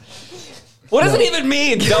 What does it even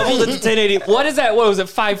mean? Doubled it to 1080. What is that? What was it?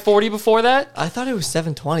 540 before that? I thought it was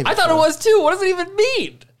 720. I thought it was too. What does it even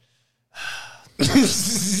mean?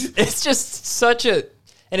 It's just such a,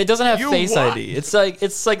 and it doesn't have Face ID. It's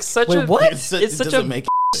like such Wait, a what? It's It such doesn't a make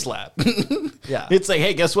slap. Yeah. It's like,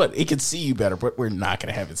 hey, guess what? It can see you better, but we're not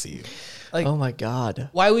going to have it see you. Oh my god.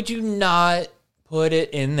 Why would you not put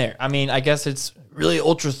it in there? I mean, I guess it's really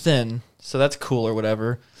ultra thin, so that's cool or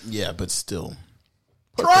whatever. Yeah, but still.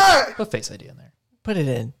 Put Face ID in there. Put it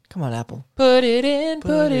in. Come on, Apple. Put it in.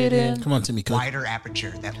 Put it in. Come on, Timmy Cook. Wider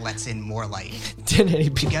aperture that lets in more light.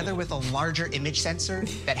 1080p. Together with a larger image sensor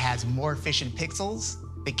that has more efficient pixels,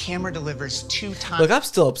 the camera delivers 2 times. Look, I'm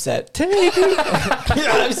still upset. 1080p.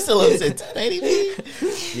 I'm still upset.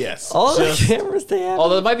 1080p. Yes. All the cameras they have.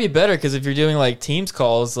 Although it might be better because if you're doing like Teams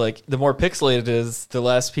calls, like the more pixelated it is, the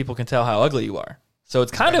less people can tell how ugly you are. So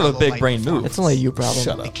it's kind of a big brain move. It's only you problem.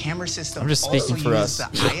 Shut The up. camera system I'm just also speaking for uses us.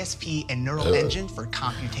 the ISP and neural engine for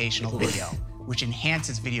computational video, which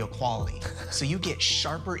enhances video quality. So you get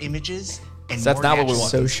sharper images and So that's more not what we natural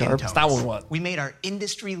want. So skin sharp. tones. That's not what we want. We made our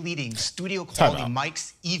industry-leading studio Time quality out.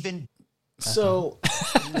 mics even. So,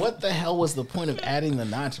 what the hell was the point of adding the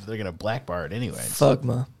notch if they're going to black bar it anyway?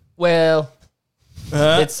 Fugma. Well,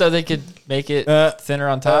 it's so they could make it thinner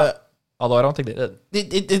on top. Although I don't think they did.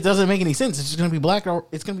 It doesn't make any sense. It's just going to be black.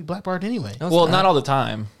 It's going to be black barred anyway. Well, not all the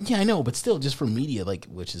time. Yeah, I know, but still, just for media, like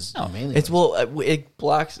which is mainly. It's it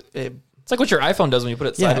blocks it. It's like what your iPhone does when you put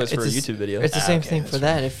it sideways for a it's YouTube video. It's the same okay, thing that's for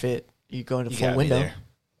that. If you go into You full gotta be window. there.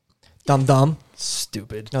 Dumb.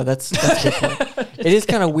 Stupid. No, that's a good point. It is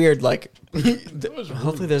kind of weird. Like,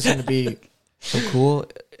 hopefully, there's going to be some cool.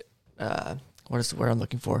 What is the word I'm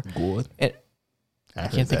looking for? Good. I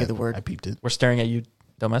can't think of the word. I peeped it. We're staring at you.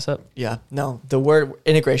 Don't mess up. Yeah, no, the word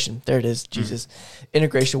integration. There it is. Jesus,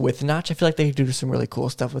 integration with Notch. I feel like they could do some really cool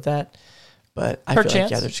stuff with that. But I feel like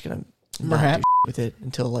Perchance. they're just gonna not Perhaps. with it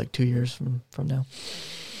until like 2 years from now.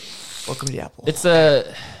 Welcome to Apple. It's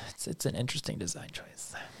an interesting design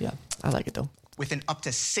choice. Yeah, I like it though. With an up to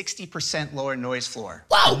 60% lower noise floor.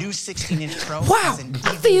 Wow. The new 16-inch Pro Wow. has an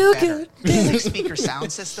I feel even better good. 6-speaker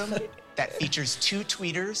sound system that features 2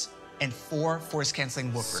 tweeters and 4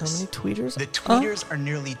 voice-canceling woofers. So many tweeters. The tweeters are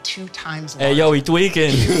nearly 2 times larger. Hey, yo, he tweaking.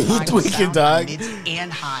 He tweaking, dog. Mids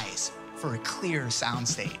and highs for a clear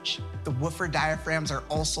soundstage. The woofer diaphragms are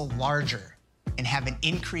also larger and have an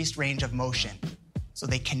increased range of motion, so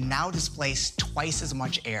they can now displace twice as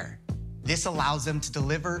much air. This allows them to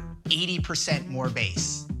deliver 80% more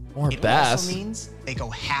bass. More it bass. also means they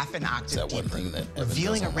go half an octave That one deeper, thing that Evan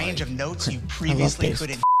revealing a doesn't range like. of notes you I love previously bass.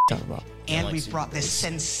 couldn't. Talk about. And likes we've you brought this bass.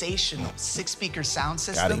 sensational 6-speaker sound Got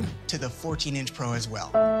system him. to the 14-inch Pro as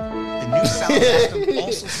well. The new sound system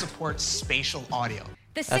also supports spatial audio.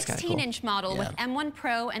 The That's kinda cool. 16-inch model with Yeah. M1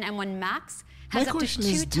 Pro and M1 Max My has up to question 2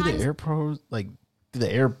 is, do the times. AirPros, like, do the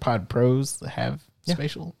AirPod Pros have Yeah.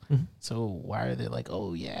 spatial? So why are they like,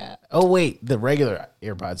 oh, yeah. Oh, wait, the regular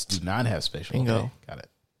AirPods do not have spatial. Bingo. Okay, got it.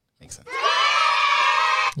 Makes sense.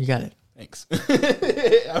 You got it. Thanks.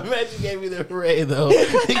 I'm glad you gave me the hooray, though.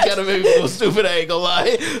 You gotta make me feel stupid, I ain't gonna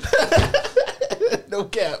lie. No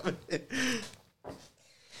cap.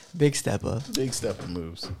 Big step up. Big step of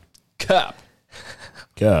moves. Cup.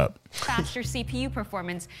 Faster CPU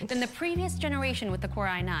performance than the previous generation with the Core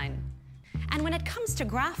i9. And when it comes to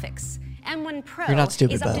graphics, M1 Pro You're not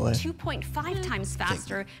stupid, is by up the to way. 2.5 times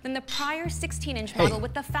faster than the prior 16-inch model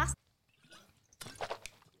with the fast.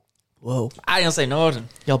 Whoa. I didn't say nothing.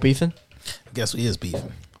 Y'all beefing? Guess we is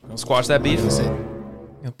beefing. Gonna squash that beef. That's it.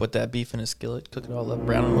 Gonna put that beef in a skillet, cook it all up,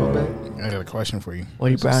 brown it a little bit. I got a question for you. What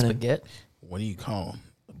are you Some browning? Spaghetti. What do you call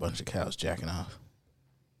a bunch of cows jacking off?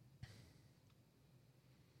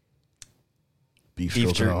 Beef Beef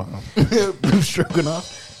stroganoff. Beef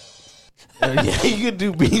stroganoff. Yeah, you could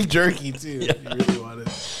do beef jerky too. If you really wanted.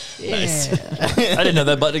 Nice. I didn't know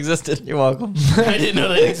that button existed. You're welcome. I didn't know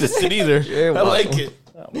that existed either. You're I like welcome. it.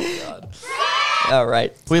 Oh my god. All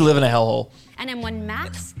right. We live in a hellhole. And M1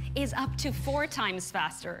 Max is up to 4 times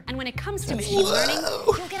faster. And when it comes to machine learning,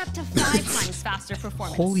 you'll get up to 5 times faster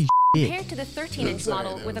performance. Holy shit. Compared to the 13-inch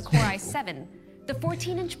model with a Core i7, the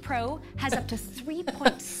 14-inch Pro has up to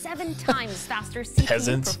 3.7 times faster CPU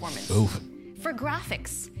Peasants. performance. Oof. For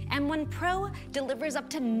graphics, M1 Pro delivers up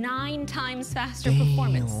to 9 times faster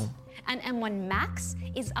performance. And M1 Max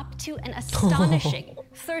is up to an astonishing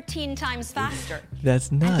 13 times faster.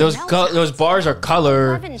 That's nuts. Those bars are 11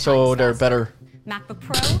 color, times so they're faster. better. MacBook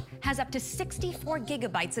Pro has up to 64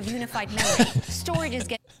 gigabytes of unified memory. Storage is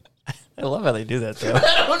getting. I love how they do that though.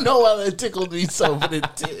 I don't know why that tickled me so, but it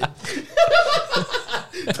did.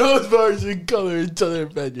 Those bars in color until they're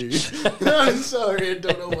better. I'm sorry, I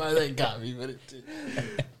don't know why that got me, but it did.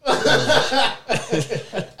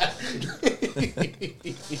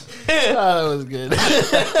 That was good.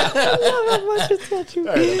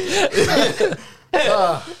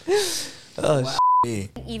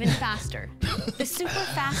 Even faster. The super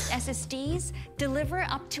fast SSDs deliver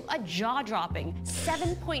up to a jaw-dropping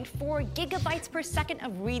 7.4 gigabytes per second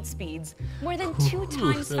of read speeds, more than 2 times that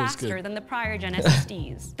was faster good. than the prior gen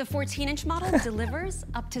SSDs. The 14-inch model delivers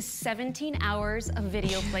up to 17 hours of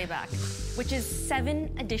video playback, which is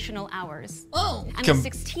 7 additional hours. Oh, and the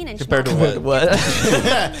 16-inch compared to model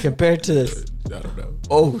What? Compared to. I don't know.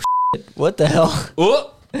 Oh, shit. What the hell?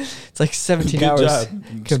 Oh, It's like 17 Good hours job.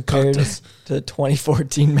 compared Cocked us. to the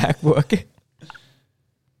 2014 MacBook.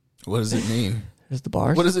 What does it mean? There's the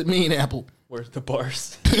bars. What does it mean, Apple? where's the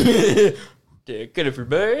bars? Yeah, good for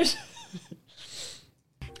bars.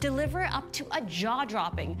 deliver up to a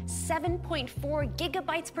jaw-dropping 7.4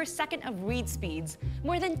 gigabytes per second of read speeds,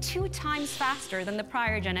 more than 2 times faster than the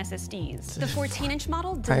prior gen SSDs. The 14-inch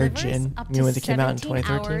model Prior delivers gen? up You mean to when they came out in 17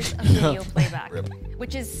 2013? hours of video playback,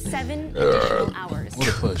 which is 7 additional hours. What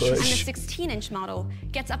a push. And the 16-inch model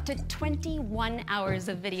gets up to 21 hours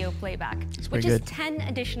of video playback, which pretty is good. 10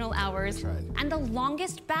 additional hours and the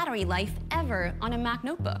longest battery life ever on a Mac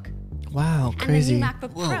notebook. Wow, And crazy. the new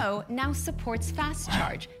MacBook Pro now supports fast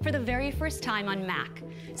charge for the very first time on Mac.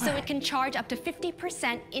 So it can charge up to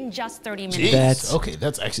 50% in just 30 minutes. Jeez. That's- okay,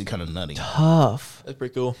 that's actually kind of nutty. Tough. That's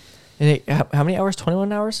pretty cool. And how many hours?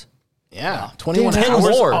 21 hours? Yeah, 21 10 hours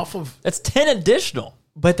more. off of. That's 10 additional.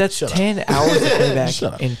 But that's Shut up. 10 hours of playback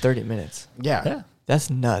Shut up. in 30 minutes. Yeah, That's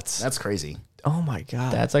nuts. that's crazy. Oh my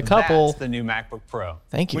God. That's a couple. That's the new MacBook Pro.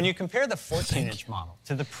 Thank you. When you compare the 14-inch model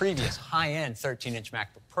to the previous high-end 13-inch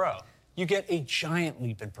MacBook Pro, you get a giant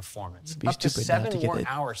leap in performance. Be Up to stupid not 7 to get more the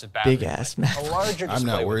hours of battery big-ass life, a MacBook. larger display I'm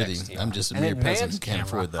not with worthy. XDR, I'm just a an mere peasant advanced who can't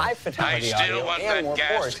camera, afford that. high fidelity I still audio, want and that more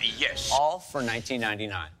gas, ports, yes. all for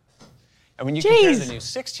 $19.99. And when you compare the new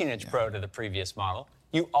 16-inch Pro to the previous model,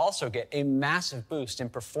 you also get a massive boost in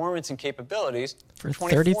performance and capabilities For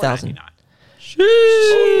 $24.99. $30,000. Both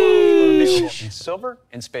models are available in silver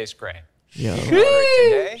and space gray. Yo. You can order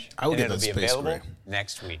it today, I would and get it'll the be space available gray.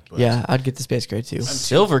 next week. Yeah, I'd get the Space Gray too.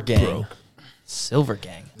 Silver Gang. Silver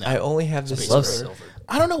Gang. I only have the Love silver. silver.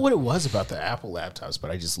 I don't know what it was about the Apple laptops, but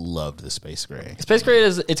I just loved the Space Gray. Space Gray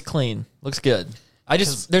it's clean. Looks good. I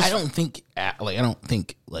don't think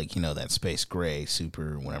that Space Gray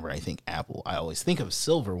Super whenever I think Apple, I always think of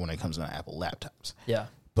silver when it comes to Apple laptops. Yeah.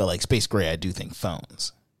 But like Space Gray, I do think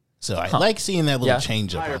phones. So I like seeing that little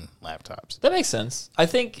change up on laptops. That makes sense. I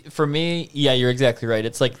think for me, yeah, you're exactly right.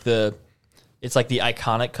 It's like the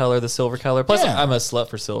iconic color, the silver color. Plus, Yeah. I'm a slut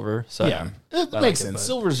for silver. So Yeah, it I makes like sense. but-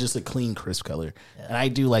 Silver is just a clean, crisp color, and I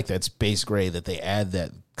do like that Space Gray that they add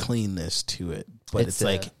that cleanness to it. But it's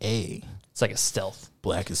like it's like a stealth.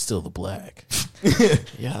 Black is still the black.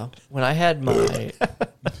 Yeah. When I had my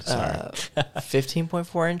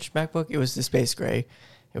 15.4 inch MacBook, it was the Space Gray.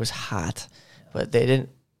 It was hot, but they didn't.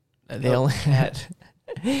 They only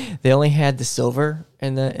had the silver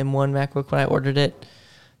in the M1 MacBook when I ordered it,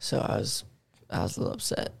 so I was a little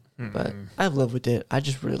upset. But I've lived with it. I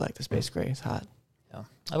just really like the Space Gray. It's hot. Yeah,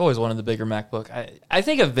 I've always wanted the bigger MacBook. I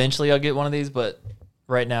think eventually I'll get one of these, but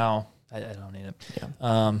right now I don't need it.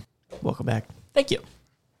 Yeah. Welcome back. Thank you.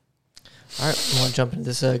 All right, you want to jump into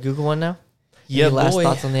this Google one now? Yeah, Any last boy.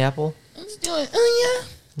 thoughts on the Apple? Let's do it. Oh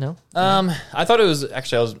No. I thought it was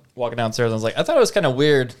actually. I was walking downstairs. And I was like, I thought it was kind of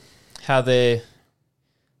weird how they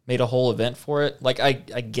made a whole event for it. Like, I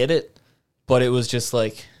get it, but it was just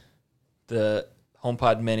like the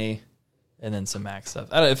HomePod Mini and then some Mac stuff.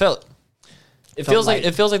 I don't know, it feels like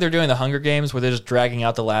they're doing the Hunger Games where they're just dragging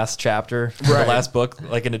out the last chapter, the last book,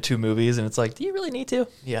 like into 2 movies, and it's like, do you really need to?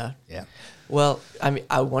 Yeah. Yeah. Well, I mean,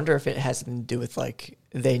 I wonder if it has something to do with like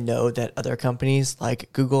they know that other companies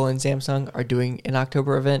like Google and Samsung are doing an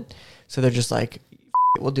October event, so they're just like,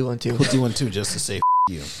 we'll do one too. We'll do one too just to say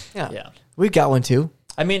you. Yeah. We've got one too.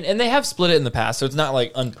 I mean, and they have split it in the past, so it's not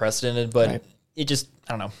like unprecedented, but it just,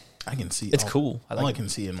 I don't know. I can see it's cool. All I can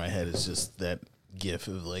see in my head is just that gif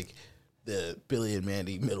of like the Billy and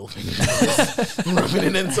Mandy middle finger rubbing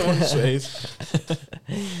it in someone's face.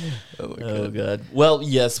 Oh, God. Well,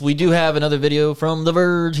 yes, we do have another video from The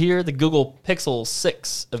Verge here, the Google Pixel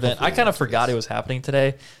 6 event. I kind of forgot it was happening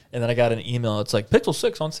today, and then I got an email. It's like, Pixel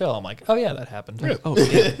 6 on sale. I'm like, oh, yeah, that happened. Really? Oh,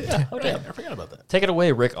 yeah. Yeah, Oh, damn. I forgot about that. Take it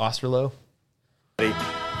away, Rick Osterloh.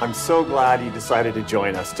 I'm so glad you decided to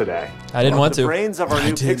join us today. I didn't want The to. brains of our I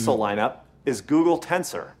new didn't. Pixel lineup is Google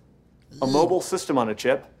Tensor, a mobile system on a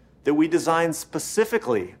chip that we designed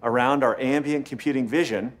specifically around our ambient computing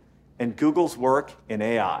vision and Google's work in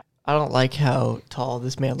AI. I don't like how tall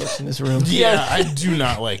this man looks in this room. Yeah, I do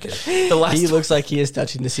not like it. He looks like he is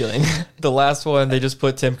touching the ceiling. The last one, they just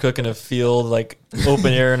put Tim Cook in a field, like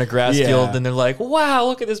open air in a grass field, and they're like, wow,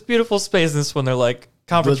 look at this beautiful space. And this one, they're like,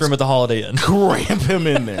 conference room at the Holiday Inn. Cramp him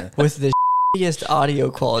in there. With the shittiest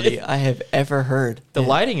audio quality I have ever heard. The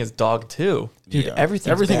lighting is dog too. Dude,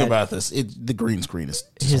 everything's everything bad. about this, the green screen is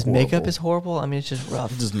His makeup horrible. is horrible. I mean, it's just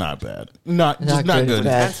rough. Just not bad. Not Not good. good, it's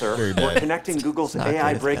bad. Very Tensor, bad. we're connecting Google's Not good,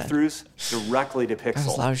 AI it's bad. breakthroughs directly to That was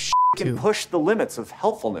Pixel. loud shit, You can too. push the limits of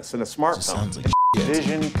helpfulness in a smartphone. sounds like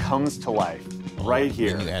Vision comes to life right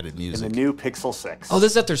here you added in music. the new Pixel 6. Oh,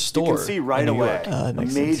 this is at their You store. can see right in New away York. that a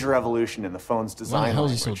makes major evolution in the phone's Why design the hell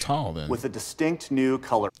is he so language tall then? with a distinct new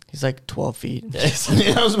color. He's like 12 feet.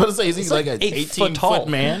 Yeah, I was about to say, is he He's like, like an 8 foot 18 tall. foot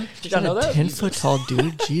man? Did y'all know that? 10-foot tall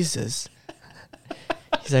dude? Jesus.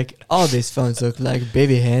 He's like, all these phones look like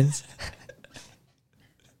baby hands.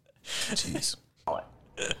 Jeez.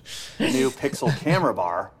 The new Pixel camera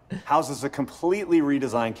bar houses a completely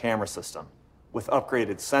redesigned camera system with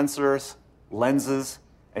upgraded sensors, lenses,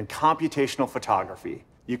 and computational photography.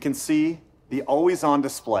 You can see the always-on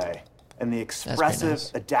display and the expressive,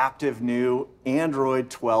 nice. adaptive new Android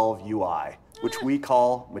 12 UI, which we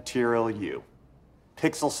call Material U.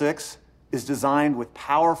 Pixel 6 is designed with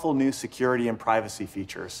powerful new security and privacy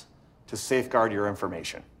features to safeguard your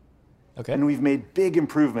information. Okay. And we've made big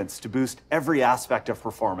improvements to boost every aspect of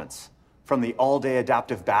performance, from the all-day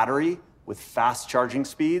adaptive battery with fast charging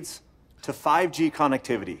speeds to 5G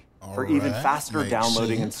connectivity for even right, faster makes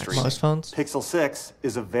downloading and sense. streaming. Most phones? Pixel 6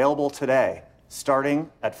 is available today, starting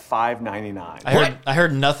at $599. I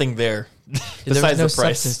heard nothing there There besides was no the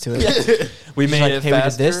price. substance to it. We He's made like, it hey, we did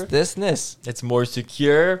faster. this, and this. It's more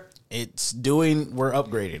secure. It's doing, we're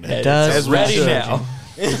upgrading it. It does. It's ready should. now.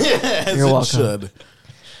 As You're it welcome. should.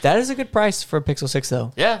 That is a good price for a Pixel 6,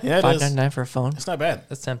 though. Yeah. Yeah, it is. $599 for a phone. It's not bad.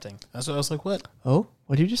 That's tempting. That's what I was like, what? Oh,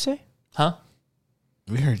 what did you just say? Huh?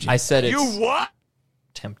 We heard you. I said it's You what?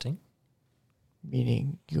 tempting.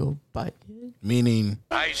 Meaning you'll buy it? Meaning,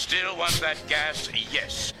 I still want that gas,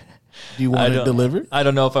 yes. do you want it delivered? I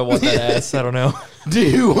don't know if I want that ass. I don't know. Do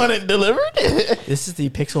you want it delivered? This is the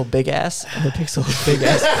Pixel Big Ass and the Pixel Big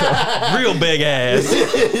Ass. Real big ass.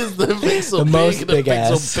 It's the Pixel The most the big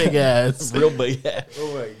Pixel ass. big ass. Real big ass.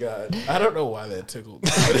 Oh my god! I don't know why that tickled.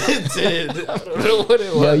 It did. I don't know what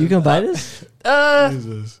it was. Yo, you can buy this?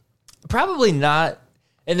 Jesus. Probably not.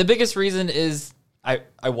 And the biggest reason is I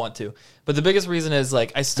want to, but the biggest reason is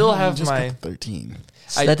like I still have just my got 13.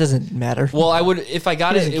 So that doesn't matter. Well, I would if I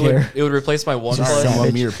got He it, doesn't care. it would replace my OnePlus. Sorry, I'm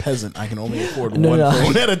a mere peasant. I can only afford No, one no.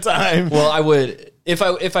 phone at a time. Well, I would if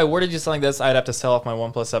I were to do something like this, I'd have to sell off my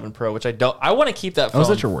OnePlus 7 Pro, which I don't. I want to keep that phone. Oh, is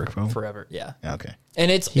that your work phone? Forever? Yeah. Okay.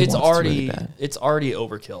 And it's He wants to already really bad. it's already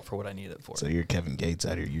overkill for what I need it for. So you're Kevin Gates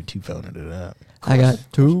out here. You're two phoning it up. I got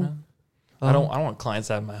 2. I don't want clients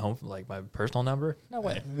to have my home like my personal number. No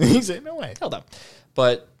way. He said, "No way." Hell no.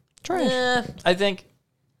 But Trash. I think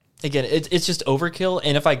again, it's just overkill.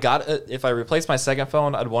 And if I replace my second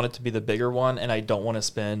phone, I'd want it to be the bigger one, and I don't want to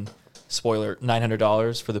spend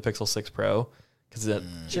 $900 for the Pixel 6 Pro because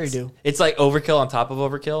Sure you do. It's like overkill on top of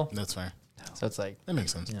overkill. That's fair. So it's like That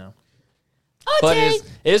makes sense. you know. But it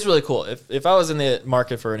is really cool. If I was in the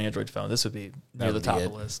market for an Android phone, this would be near the would be top it.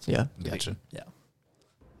 of the list. Yeah. Gotcha. Yeah.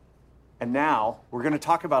 And now we're going to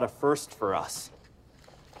talk about a first for us.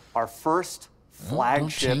 Our first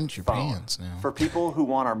flagship change your phone pants now. for people who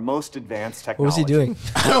want our most advanced What technology. was he doing?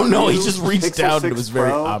 I don't know. He New just reached Pixel out and it 6 was very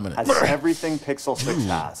Pro ominous. Has everything Pixel 6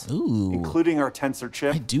 has, Ooh. including our Tensor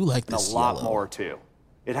chip. I do like and this a lot yellow. more too.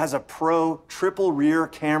 It has a pro triple rear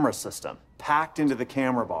camera system packed into the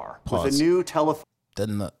camera bar with Pause. a new telephone.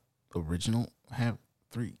 Doesn't the original have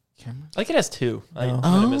 3 cameras? I think it has 2. I No.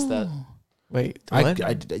 might have missed that. Wait, what?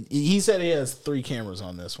 He said he has 3 cameras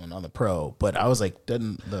on this one, on the Pro, but I was like,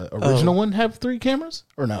 doesn't the original one have 3 cameras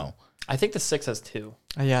or no? I think the 6 has 2.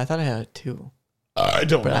 Yeah, I thought I had 2. I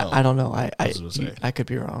don't But know. I don't know. I could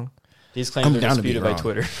be wrong. These claims I'm are down to be disputed by wrong.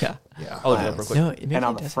 Twitter. Yeah. Yeah. I'll look it up real quick. No, maybe And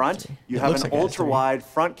on it the does front, have 3. you It have looks an like it has 3. ultra-wide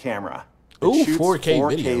front camera. that Ooh, shoots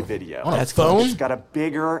 4K video. On a That's phone? It's got a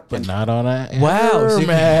bigger But and not on a Wow, so you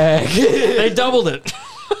Mac. They doubled it.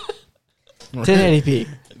 1080p.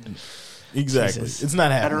 Exactly. Jesus. It's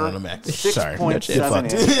not happening better on a Mac. Sorry.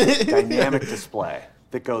 6.7-inch dynamic display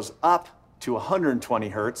that goes up to 120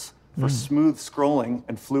 hertz for smooth scrolling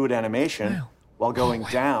and fluid animation, while going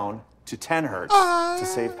down to 10 hertz to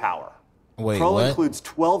save power. Wait, Pro what? includes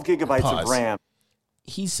 12 gigabytes Pause. of RAM.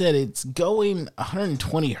 He said it's going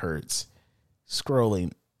 120 hertz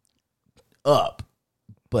scrolling up,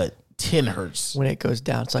 but 10 hertz. When it goes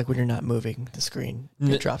down, it's like when you're not moving the screen,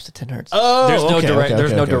 it drops to 10 hertz. Oh, There's no okay, direct. okay, There's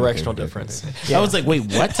okay, no okay, directional okay, okay, difference. okay. I was like, wait,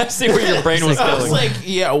 what? I see where your brain was I was going. like,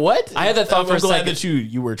 yeah, what? I had that thought for I'm a glad second.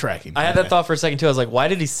 that you were tracking. I had that thought for a second too. I was like, why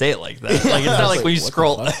did he say it like that? Like it's I not was like like, when you what the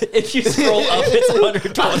scroll. fuck? If you scroll up, it's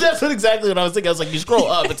 120. That's what exactly what I was thinking. I was like, you scroll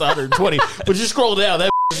up, it's 120, but you scroll down, that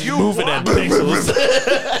is moving at pixels.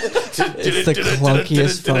 It's the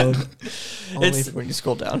clunkiest phone. Only It's- when you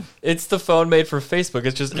scroll down. It's the phone made for Facebook.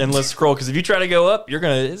 It's just endless scroll. Because if you try to go up,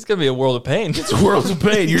 it's gonna be a world of pain. It's worlds of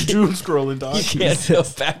pain. You're doom scrolling, dog. You can't go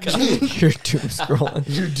back up. You're doom scrolling.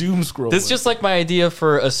 You're doom scrolling. This is just like my idea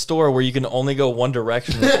for a store where you can only go one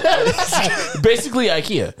direction, basically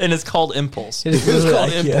IKEA. and it's called Impulse. It is It's literally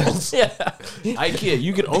called IKEA. Impulse. Yeah, IKEA.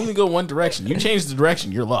 You can only go one direction. You change the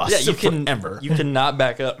direction, you're lost. yeah. You can forever. You cannot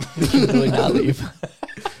back up. Literally not leave.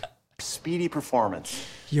 Speedy performance,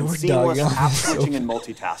 Your and seamless dog app is so switching and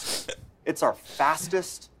multitasking. It's our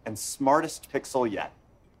fastest and smartest Pixel yet.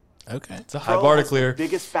 Okay. It's a high Pro bar to has clear. the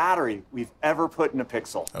biggest battery we've ever put in a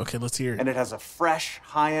Pixel. Okay, let's hear it. And it has a fresh,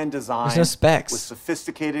 high-end design There's no specs. with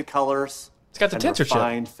sophisticated colors It's got the and Tensor chip.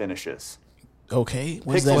 refined finishes. Okay.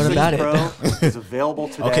 What does Pixel that What mean? about 6 Pro is available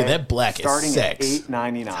today. Okay, that black is starting sex. at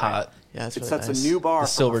 $899. It's hot. Yeah, that's It really sets nice. a new bar The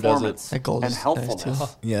for silver does it. performance That gold and is nice, helpfulness. too.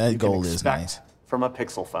 Yeah, that you can gold is expect nice. from a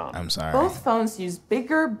Pixel phone. I'm sorry. Both phones use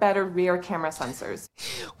bigger, better rear camera sensors.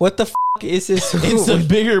 What the f is this? It's a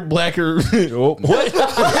bigger, blacker. Oh, what?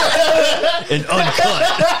 And uncut.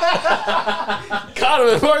 Caught him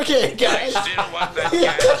at 4K, guys. Still want that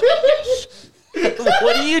gas?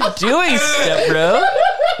 What are you doing, step bro?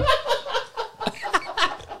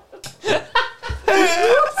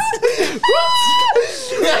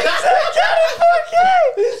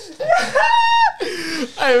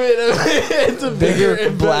 I mean, it's a bigger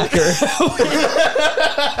and blacker.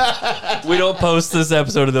 We don't post this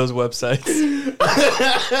episode of those websites.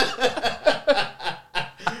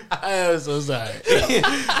 I am so sorry.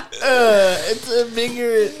 It's a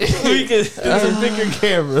bigger. It's a bigger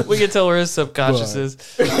camera. We can tell where his subconscious is.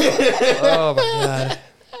 Oh my god.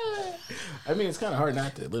 I mean, it's kind of hard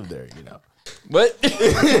not to live there, you know. What?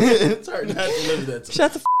 It's hard not to live that.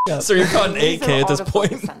 Shut the up. So you're calling These 8K are at this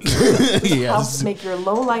point? autofocus sensors, which Yes. helps make your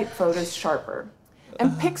low light photos sharper.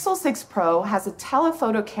 And Pixel 6 Pro has a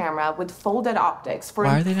telephoto camera with folded optics for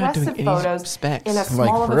Why are they not doing impressive any photos specs? in as Like,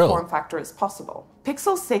 small of for a real? form factor as possible.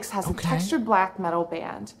 Pixel 6 has a textured black metal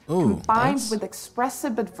band Ooh, combined that's- with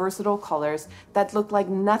expressive but versatile colors that look like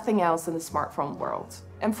nothing else in the smartphone world.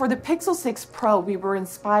 And for the Pixel 6 Pro, we were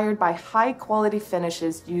inspired by high-quality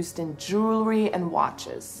finishes used in jewelry and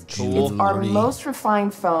watches. It's our Jewelry. most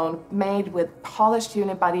refined phone, made with polished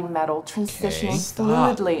unibody metal, transitioning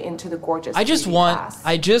fluidly into the gorgeous I just 3D want. glass.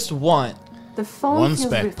 I just want. The phone One feels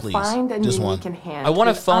spec, please. refined and Just unique one. in hand. I want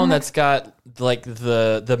a with phone that's got like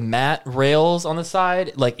the matte rails on the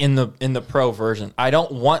side, like in the Pro version. I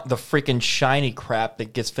don't want the freaking shiny crap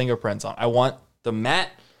that gets fingerprints on. I want the matte.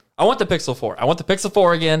 I want the Pixel 4. I want the Pixel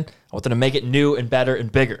 4 again. I want them to make it new and better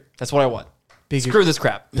and bigger. That's what I want. Screw this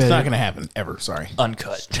crap. It's not going to happen ever. Sorry.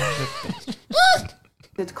 Uncut.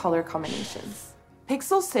 good color combinations.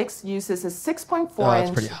 Pixel 6 uses a that's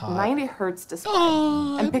 6.4-inch pretty hot. 90 Hz display,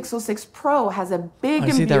 and Pixel 6 Pro has a big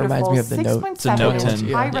Honestly, and that reminds beautiful me of the Note. It's a Note 6.7-inch 10.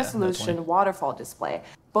 Yeah, high-resolution waterfall display.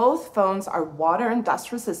 Both phones are water and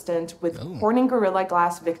dust resistant with Corning Gorilla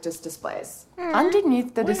Glass Victus displays.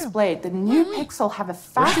 Underneath the display, the new Pixel have a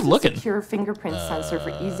fast and looking? secure fingerprint sensor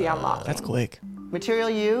for easy unlocking. That's quick. Material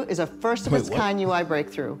U is a first of its kind UI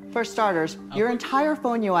breakthrough. For starters, your entire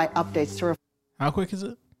phone UI updates to How quick is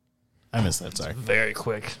it? I missed that. Sorry. Very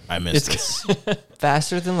quick. I missed this.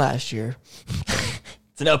 Faster than last year.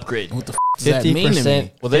 It's an upgrade. What the f does that mean to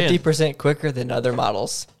me? Well, they 50% quicker than other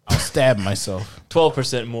models. I'll stab myself.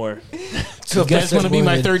 12% more. You guys want to be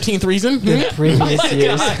my 13th reason? The previous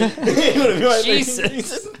years.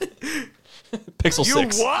 Jesus. Pixel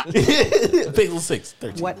 6. What? Pixel 6.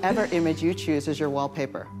 13. whatever image you choose as your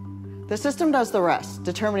wallpaper. The system does the rest,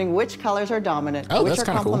 determining which colors are dominant, Oh, which that's are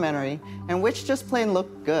kinda cool. complementary, and which just plain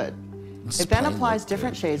look good. It then applies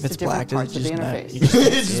different shades If to it's black, different parts does of it the just interface.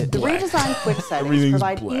 not? It's just The black. redesigned quick settings Everything's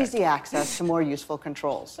provide black. easy access to more useful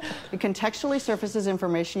controls. It contextually surfaces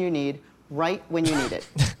information you need right when you need it,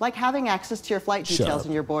 like having access to your flight Shut details up.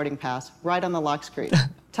 in your boarding pass right on the lock screen.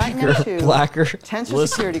 Titan M2, Blacker. Tensor Listen.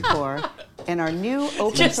 Security Core, and our new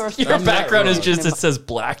open Just, source. your I'm not background is wrong. just, it says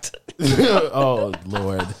blacked. Oh,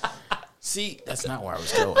 Lord. See, that's not where I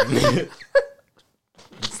was going.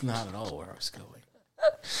 It's not at all where I was going.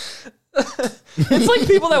 It's like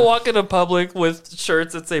people that walk into public with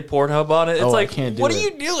shirts that say Pornhub on it. It's Oh, I like, can't do what it. are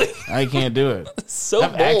you doing? I can't do it. So I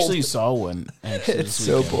bold. actually saw one. Actually, It's this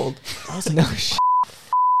so weekend. bold. I was like, No shit.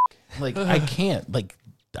 like I can't. Like,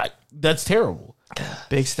 that's terrible.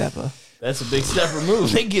 Big step up. That's a big step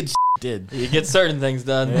removed. They get did. You get certain things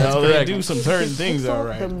done. You That's know, they correct. do some certain things all The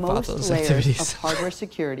right. most those layers activities. of hardware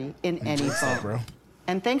security in any phone. Bro.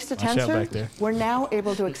 And thanks to Watch out back there. Tensor, we're now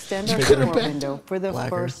able to extend our Bigger support back. window for the Blacker.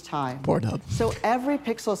 first time. Pornhub. So every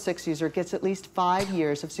Pixel 6 user gets at least 5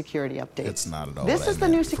 years of security updates. It's not at all This what I is the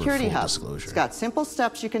new meant, for Security full Hub. disclosure. It's got simple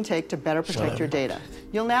steps you can take to better protect up. your data.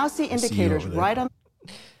 You'll now see you indicators over there. right on.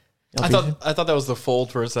 I thought that was the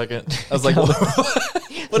fold for a second. I was like, what's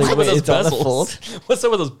Like, up with wait, those it's on the bezels? fold? What's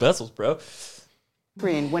up with those bezels, bro?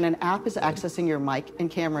 screen when an app is accessing your mic and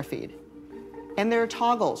camera feed. And there are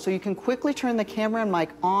toggles, so you can quickly turn the camera and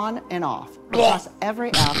mic on and off across every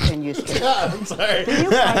app and use case. I'm sorry. The new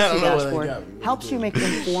I privacy don't know what I dashboard got. helps you make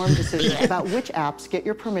informed decisions about which apps get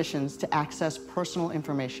your permissions to access personal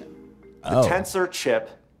information. The Oh. Tensor chip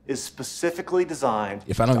is specifically designed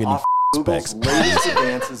If I don't to get any offer Google's specs. latest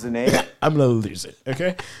advances in AI. I'm gonna lose it.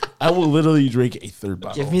 Okay, I will literally drink a third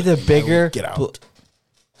bottle. Give me the bigger. Get out.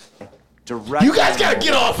 Directly You guys gotta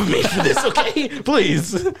get off of me for this, okay?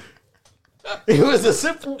 Please. It was a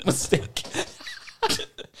simple mistake. It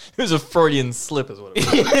was a Freudian slip, is what it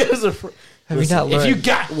was. It was a Have you not if learned? you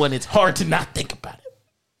got one, it's hard to not think about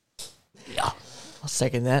it. Yeah. I'll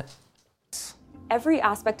second that. Every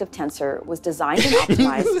aspect of Tensor was designed and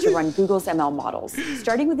optimized to run Google's ML models,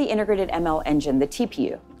 starting with the integrated ML engine, the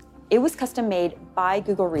TPU. It was custom made by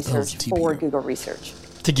Google Research for Google Research.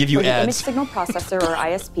 To give you For the image ads. signal processor, or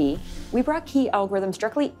ISP, we brought key algorithms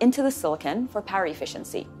directly into the silicon for power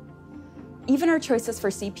efficiency. Even our choices for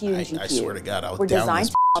CPU and GPU I swear to God, I would were down designed this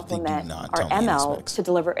to if they do complement not our tell me any ML specs. to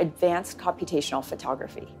deliver advanced computational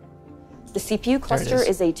photography. The CPU it cluster is.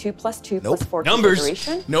 is a 2 + 2 Nope. + 4 Numbers.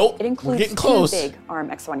 configuration. Nope. It We're includes getting 2 close. big ARM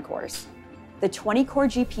X1 cores. The 20-core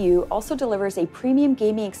GPU also delivers a premium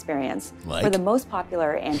gaming experience for Like? the most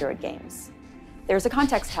popular Android games. There's a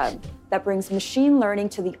context hub that brings machine learning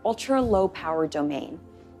to the ultra-low power domain.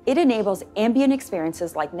 It enables ambient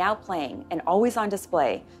experiences like now playing and always on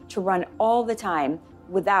display to run all the time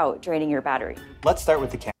without draining your battery. Let's start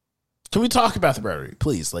with the camera. Can we talk about the battery,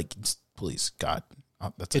 please? Please, God.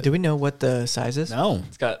 That's it. Do we know what the size is? No.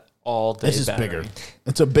 It's got all day This is battery. bigger.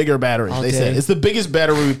 It's a bigger battery. All They day. said it's the biggest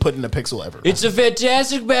battery we put in a Pixel ever. It's a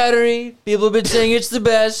fantastic battery. People have been saying it's the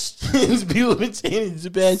best. People have been saying it's the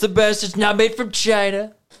best. It's the best. It's not made from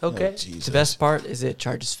China. Okay. The best part is it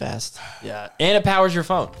charges fast. Yeah. And it powers your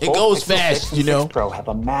phone. It goes fast, you know. Pro have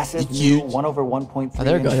a massive It's new huge. 1/1.3 Oh,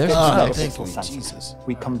 there we go. There's inch the megapixel sensor.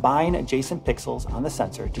 We combine adjacent pixels on the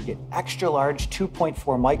sensor to get extra large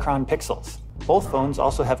 2.4 micron pixels. Both phones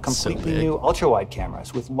also have completely new ultra-wide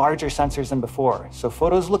cameras with larger sensors than before, so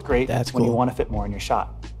photos look great when you want to fit more in your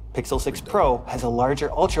shot. Pixel 6 Pro has a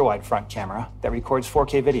larger ultra-wide front camera that records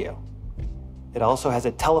 4K video. It also has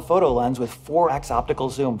a telephoto lens with 4x optical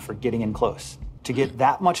zoom for getting in close. To get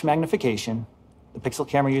that much magnification, the Pixel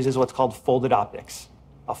camera uses what's called folded optics.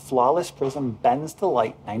 A flawless prism bends the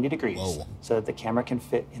light 90 degrees so that the camera can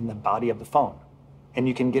fit in the body of the phone. And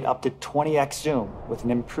you can get up to 20x zoom with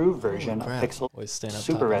an improved version of Pixel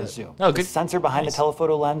Super Res Zoom. Oh, The good. sensor behind the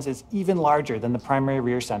telephoto lens is even larger than the primary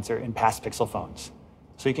rear sensor in past Pixel phones.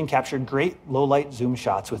 So you can capture great low-light zoom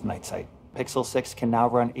shots with night sight. Pixel 6 can now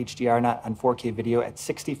run HDR on 4K video at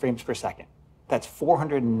 60 frames per second. That's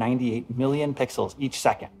 498 million pixels each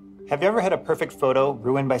second. Have you ever had a perfect photo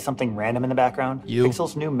ruined by something random in the background?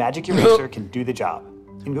 Pixel's new Magic Eraser can do the job.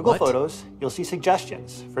 In Google Photos, you'll see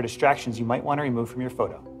suggestions for distractions you might want to remove from your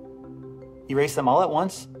photo. Erase them all at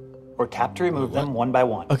once, or tap to remove them one by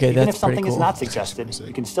one. Okay, Even that's if something pretty is cool. not suggested,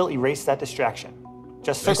 you can still erase that distraction.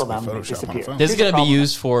 Just circle them and disappear. This is going to be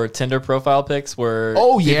used for Tinder profile pics where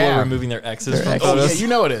Oh, people yeah. are removing their exes Their from exes. photos. Oh, yeah, you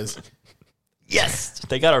know it is. Yes,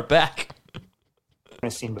 they got our back.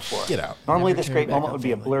 Seen before. Get out. Normally, Never this turn great back moment on would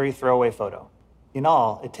be a blurry throwaway photo. In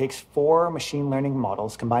all, it takes 4 machine learning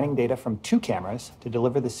models combining data from 2 cameras to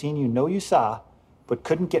deliver the scene you know you saw, but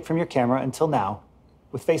couldn't get from your camera until now,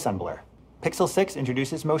 with face unblur. Pixel 6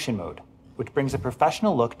 introduces motion mode, which brings a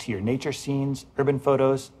professional look to your nature scenes, urban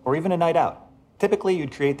photos, or even a night out. Typically,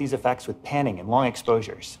 you'd create these effects with panning and long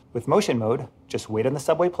exposures. With motion mode, just wait on the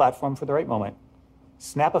subway platform for the right moment,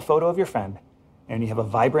 snap a photo of your friend, and you have a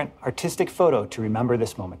vibrant, artistic photo to remember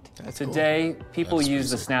this moment. Today, people use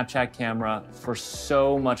the Snapchat camera for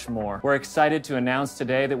so much more. We're excited to announce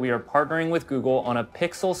today that we are partnering with Google on a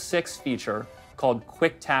Pixel 6 feature called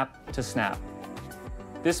Quick Tap to Snap.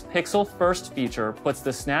 This Pixel First feature puts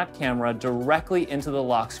the Snap camera directly into the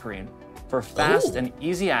lock screen for fast and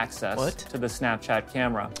easy access to the Snapchat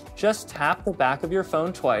camera. Just tap the back of your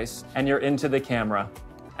phone twice and you're into the camera.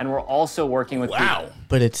 And we're also working with Google.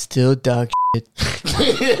 But it's still dog shit.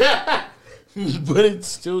 But it's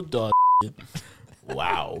still dog shit.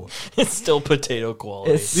 Wow. It's still potato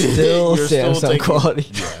quality. It's still You're still Samsung taking- quality.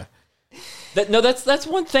 Yeah. That's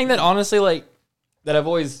one thing that honestly, like, that I've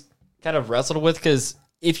always kind of wrestled with, because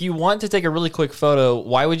if you want to take a really quick photo,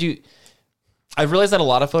 why would you? I've realized that a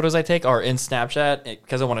lot of photos I take are in Snapchat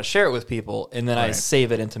because I want to share it with people, and then I Right.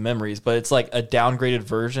 save it into memories. But it's like a downgraded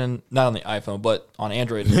version, not on the iPhone, but on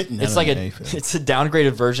Android. Not It's on like the a iPhone. it's a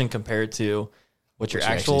downgraded version compared to what your What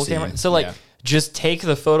you're actual actually camera. seeing, So like, yeah. just take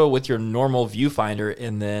the photo with your normal viewfinder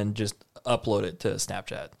and then just upload it to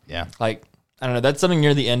Snapchat. Yeah. Like, I don't know. That's something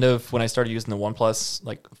near the end of when I started using the OnePlus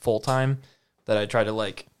like full time, that I try to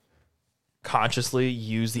like consciously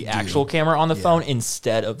use the actual camera on the phone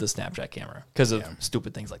instead of the Snapchat camera because of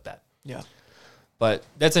stupid things like that. Yeah. But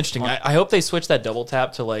that's interesting. I hope they switch that double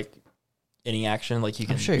tap to like any action. Like you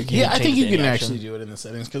can. sure you can. Yeah, I change think it you to can any actually action. do it in the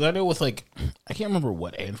settings, because I know with like, I can't remember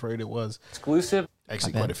what Android it was. Exclusive.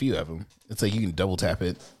 Actually, Not quite bad. a few of them. It's like you can double tap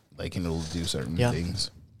it, like, and it'll do certain Yeah. things.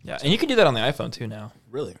 Yeah, and you can do that on the iPhone too now.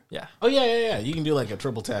 Really? Yeah. Oh yeah. You can do like a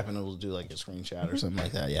triple tap and it'll do like a screenshot or something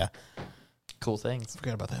like that. Yeah. Cool things.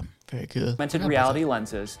 Forgot about that. Very good. Augmented reality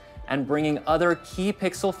lenses and bringing other key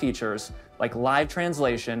Pixel features like live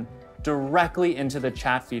translation directly into the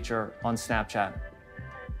chat feature on Snapchat.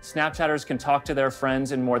 Snapchatters can talk to their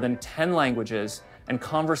friends in more than 10 languages, and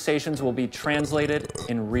conversations will be translated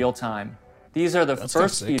in real time. These are the That's kinda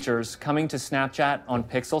first sick. features coming to Snapchat on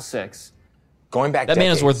Pixel 6. Going back That man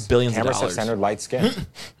is decades, worth billions of cameras dollars. have centered light skin.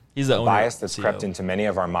 He's the a owner, bias that's CEO. crept into many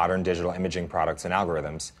of our modern digital imaging products and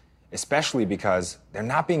algorithms, especially because they're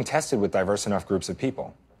not being tested with diverse enough groups of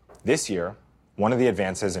people. This year, one of the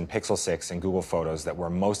advances in Pixel 6 and Google Photos that we're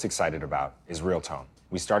most excited about is Real Tone.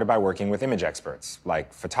 We started by working with image experts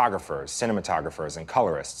like photographers, cinematographers, and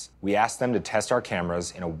colorists. We asked them to test our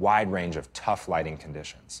cameras in a wide range of tough lighting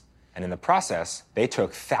conditions. And in the process, they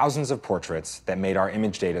took thousands of portraits that made our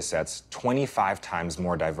image data sets 25 times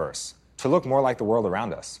more diverse to look more like the world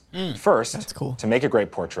around us. First, to make a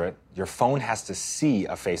great portrait, your phone has to see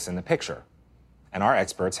a face in the picture. and our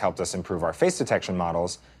experts helped us improve our face detection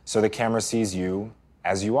models so the camera sees you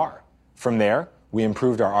as you are. From there, we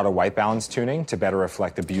improved our auto white balance tuning to better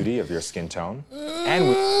reflect the beauty of your skin tone.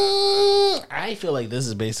 And I feel like this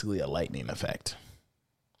is basically a lightning effect.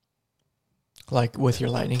 Like with your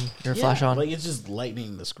flash on? Like it's just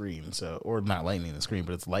lightening the screen, or not lightening the screen,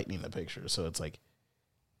 but it's lightening the picture. So it's like,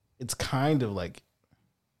 it's kind of like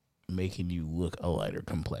making you look a lighter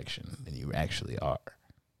complexion than you actually are.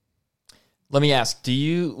 Let me ask,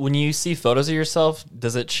 when you see photos of yourself,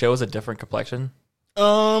 does it show as a different complexion?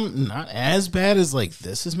 Not as bad as like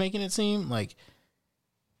this is making it seem. Like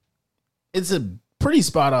it's a pretty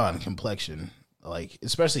spot on complexion. Like,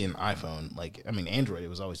 especially in iPhone, like, I mean, Android, it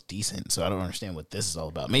was always decent, so I don't understand what this is all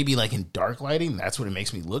about. Maybe, like, in dark lighting, that's what it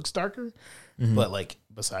makes me look darker. Mm-hmm. But, like,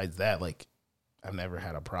 besides that, like, I've never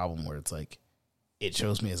had a problem where it's, like, it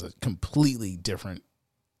shows me as a completely different,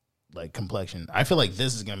 like, complexion. I feel like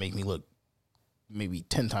this is going to make me look maybe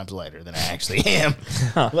 10 times lighter than I actually am.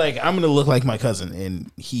 Like, I'm going to look like my cousin,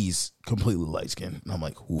 and he's completely light-skinned. And I'm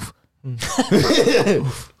like, oof.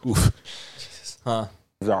 Oof. Jesus. Huh.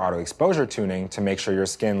 Our auto exposure tuning to make sure your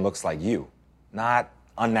skin looks like you, not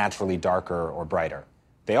unnaturally darker or brighter.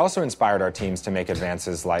 They also inspired our teams to make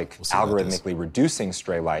advances like algorithmically reducing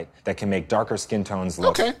stray light that can make darker skin tones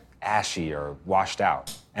look ashy or washed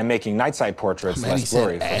out, and making night sight portraits less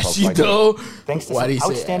blurry for folks like you. Thanks to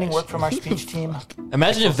some outstanding work from our speech team.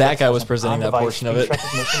 Imagine if that guy was presenting that portion of it.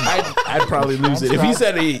 I'd probably lose it. If he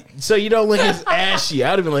said, so you don't look as ashy,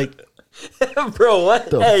 I'd have been like, bro,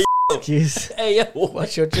 what? Hey, Jeez. Hey, yo.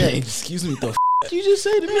 What's your drink? Excuse me, the you just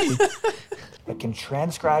say to me? It can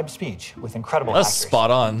transcribe speech with incredible That's accuracy. spot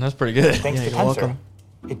on. That's pretty good. Thanks to you're Tensor, welcome.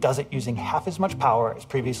 it does it using half as much power as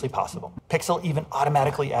previously possible. Pixel even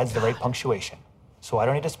automatically adds the right punctuation, so I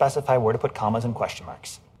don't need to specify where to put commas and question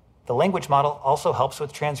marks. The language model also helps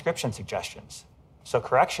with transcription suggestions, so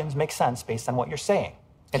corrections make sense based on what you're saying.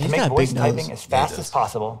 And He's to got make a voice big nose. typing as fast as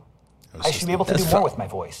possible, I should be able to do more with my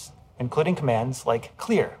voice, including commands like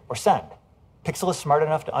clear or send. Pixel is smart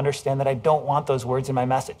enough to understand that I don't want those words in my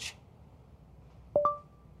message.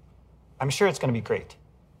 I'm sure it's going to be great.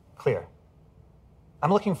 Clear.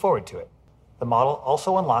 I'm looking forward to it. The model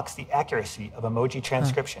also unlocks the accuracy of emoji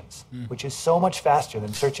transcriptions, which is so much faster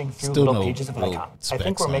than searching through Still little no pages of real icons. I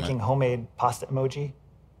think specs we're on it. making homemade pasta emoji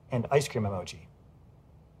and ice cream emoji.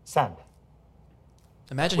 Send.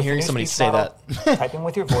 Imagine With the hearing new somebody speech say model, that. typing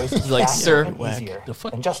with your voice is Like, faster sir, and easier The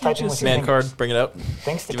fuck than just did you typing with just your Man fingers. card, bring it up.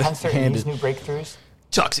 Thanks to Give it- Tensor and hand these it. new breakthroughs,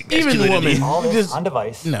 Toxic Even the masculinity. woman. all You this just- on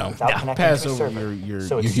device no, without nah, connecting pass to a over server, your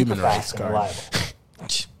so it's human super rights fast and card.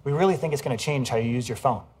 reliable. We really think it's going to change how you use your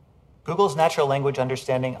phone. Google's natural language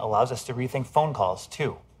understanding allows us to rethink phone calls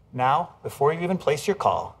too. Now, before you even place your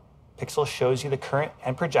call, Pixel shows you the current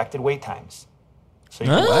and projected wait times, so you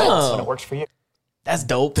can call when it works for you. That's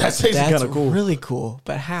dope. That's actually That's kind of cool. really cool.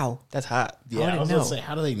 But how? That's hot. Yeah, How I was do going they to know? say,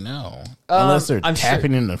 how do they know? Unless they're I'm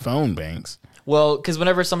tapping sure. in the phone banks. Well, because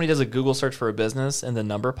whenever somebody does a Google search for a business and the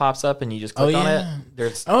number pops up and you just click on it,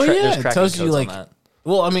 there's Oh, there's yeah. It tracking tells you, codes like, on that.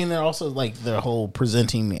 well, I mean, they're also, like, the whole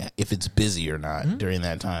presenting if it's busy or not during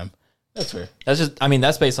that time. That's fair. That's just, I mean,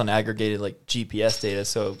 that's based on aggregated like GPS data.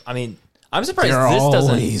 So, I mean, I'm surprised They're this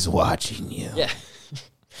doesn't. always watching you. Yeah.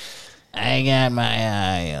 I got my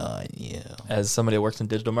eye on you. As somebody who works in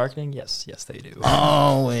digital marketing, yes, they do.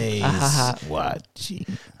 Always watching.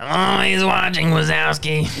 Always watching,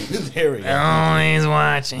 Wazowski. There we go. Always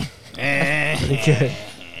watching. Pretty good.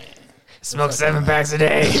 Smoke 7 packs a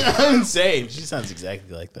day. I'm saying she sounds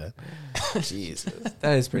exactly like that. Jesus.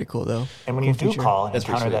 That is pretty cool, though. And when you Cool do feature. call and That's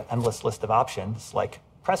pretty encounter sweet. that endless list of options, like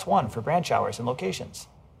press 1 for branch hours and locations,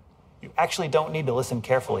 you actually don't need to listen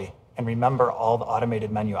carefully and remember all the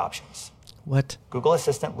automated menu options. What? Google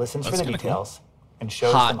Assistant listens That's for the kinda details and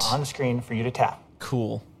shows Hot. them on screen for you to tap.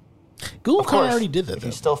 Cool. Google Of kind course, of already did that. if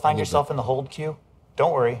you though. still find A little yourself in the hold queue,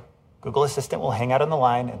 don't worry. Google Assistant will hang out on the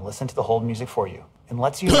line and listen to the hold music for you and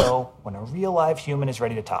lets you know when a real live human is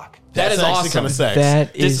ready to talk. That is That's actually awesome. kinda sex.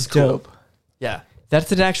 That This is is cool. dope. Yeah. That's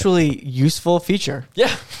an actually useful feature. Yeah.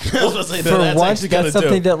 I was gonna say, For that's once, actually kinda that's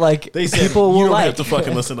something dope. that like They said, people you will don't like. have to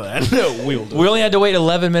fucking listen to that. No, we'll do We it. only had to wait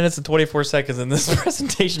 11 minutes and 24 seconds in this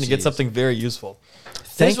presentation to get something very useful.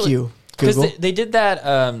 Thank you, Because Google. they did that,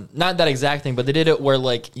 not that exact thing, but they did it where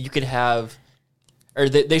like you could have, or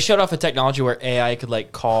they showed off a technology where AI could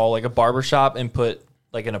like call like a barbershop and put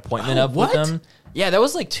like an appointment up what? with them. Yeah, that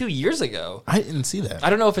was like 2 years ago. I didn't see that. I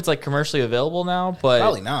don't know if it's like commercially available now, but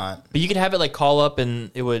Probably not. But you could have it like call up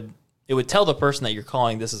and it would tell the person that you're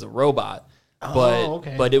calling this is a robot.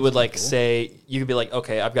 okay. But it would like say you could be like,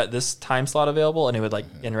 okay, I've got this time slot available, and it would like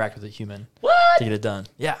interact with a human to get it done.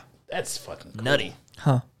 Yeah, That's fucking cool. nutty.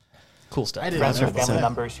 Huh. Cool stuff. Friends or family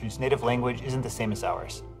members whose native language isn't the same as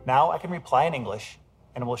ours. Now I can reply in English,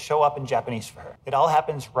 and it will show up in Japanese for her. It all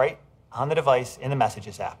happens right on the device in the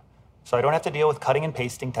Messages app, so I don't have to deal with cutting and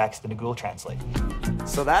pasting text into Google Translate.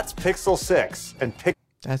 So that's Pixel 6 and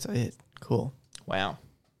That's it. Cool. Wow.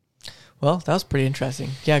 Well, that was pretty interesting.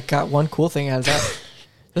 Yeah, got one cool thing out of that.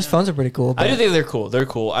 Those phones are pretty cool. I do think they're cool. They're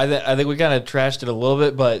cool. I think we kind of trashed it a little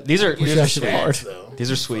bit, but these are trashed it sweet. hard.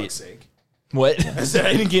 These are sweet. What? I said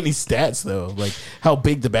I didn't get any stats though, like how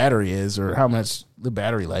big the battery is or how much the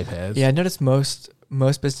battery life has. Yeah, I noticed most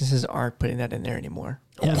businesses aren't putting that in there anymore.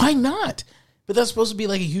 Yeah. Why not? But that's supposed to be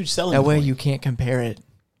like a huge selling That way point. you can't compare it.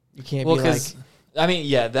 You can't Well, be like, 'cause, I mean,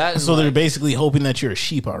 yeah, that. So they're basically hoping that you're a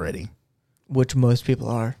sheep already. which most people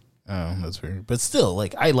are. Oh, that's weird. But still,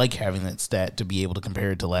 like I like having that stat to be able to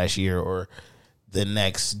compare it to last year or the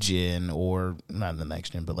next gen, or not the next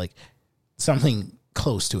gen, but like something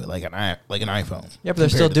close to it, like an iPhone. Yeah, but they're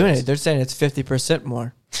still doing it. They're saying it's 50%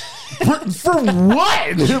 more. for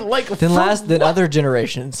what? Like than other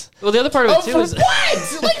generations. Well, the other part of it too is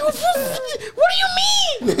what? Like, what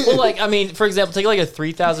do you mean? well, like I mean, for example, take like a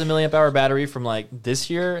 3,000 milliamp hour battery from like this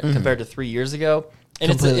year compared to 3 years ago, and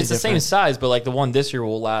Completely it's the same different. size, but like the one this year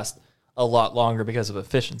will last a lot longer because of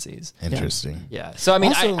efficiencies. Interesting. Yeah. So I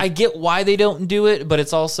mean, Also- I get why they don't do it, but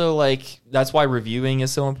it's also like that's why reviewing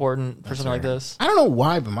is so important for something like this. I don't know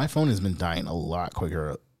why, but my phone has been dying a lot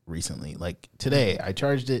quicker recently. Like today, I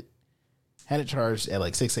charged it, had it charged at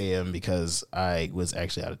like 6 a.m. because I was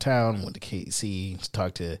actually out of town, went to KC to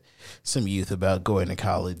talk to some youth about going to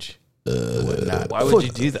college. Whatnot. Why would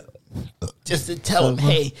you do that? Just to tell them,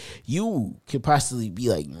 hey, you could possibly be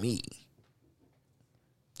like me.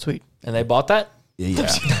 Sweet. And they bought that?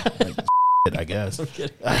 Yeah. Like, I guess.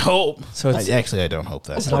 I hope. So it's- actually, I don't hope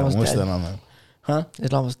that. It's I almost wish dead. that on the, huh?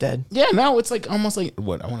 It's almost dead. Yeah, now it's like almost like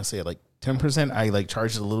what I want to say, like 10%. I like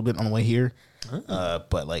charged it a little bit on the way here,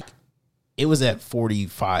 but like it was at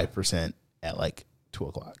 45% at like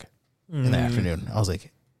 2:00 in the afternoon. I was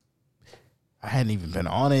like, I hadn't even been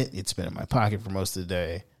on it. It's been in my pocket for most of the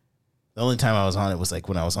day. The only time I was on it was like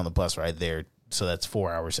when I was on the bus ride there. So that's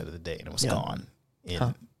 4 hours out of the day, and it was gone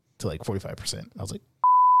to like 45%. I was like,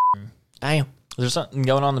 damn. Is there something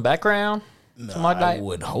going on in the background? no, Something like I that?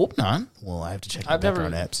 would hope not. Well, I have to check my I've never-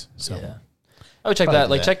 background apps. So Yeah. I would check Probably that. do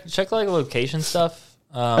Like that. check like location stuff.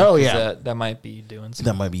 Oh, 'cause yeah. that might be doing something.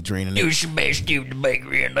 that might be draining it. should be Steve the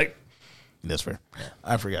bakery and like. That's fair.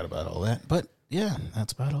 I forgot about all that, but yeah,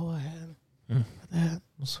 that's about all I had.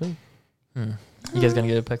 Well, sweet. You guys gonna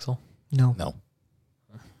get a Pixel? No. No.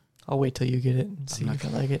 I'll wait till you get it and see if I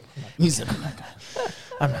like it. He said, I'm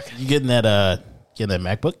not gonna. You getting that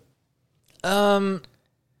MacBook?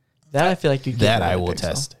 That I feel like you get That with I a will Pixel.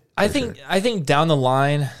 test. I think down the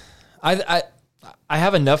line, I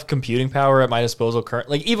have enough computing power at my disposal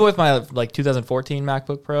currently. Like even with my like 2014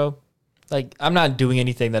 MacBook Pro, like I'm not doing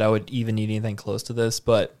anything that I would even need anything close to this.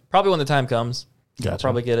 But probably when the time comes, I'll Gotcha.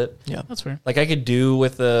 probably get it. Yeah. That's fair. Like I could do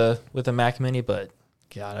with a Mac Mini, but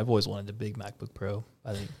God, I've always wanted a big MacBook Pro.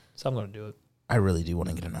 I think so. I'm gonna do it. I really do want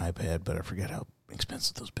to get an iPad, but I forget how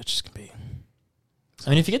expensive those bitches can be. I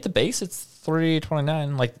mean, if you get the base, it's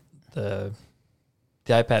 $329, like the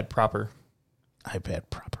iPad proper. iPad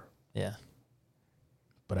proper. Yeah,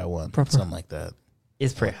 But I want Proper. something like that.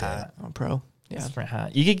 it's pretty Okay. hot. Oh, Pro. Yeah. It's pretty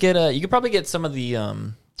hot. You could get you could probably get some of the.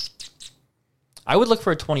 I would look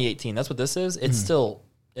for a 2018. That's what this is. It's still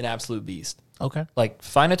an absolute beast. Okay. Like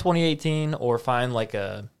find a 2018 or find like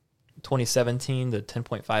a 2017, the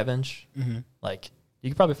 10.5 inch. Like you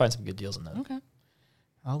could probably find some good deals in that. Okay.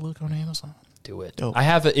 I'll look on Amazon. Do it. Dope. I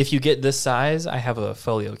have if you get this size, I have a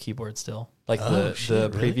Folio keyboard still, like Oh, the shit,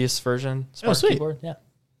 really? previous version Smart sweet. keyboard. Yeah,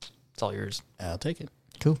 it's all yours. I'll take it.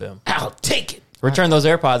 Cool. Boom. I'll take it. Return those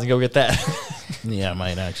AirPods and go get that. Yeah, I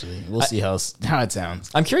might actually. We'll see how it sounds.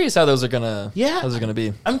 I'm curious how those are gonna. Yeah. those are gonna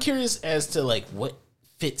be. I'm curious as to like what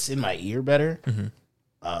fits in my ear better,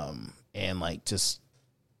 and like just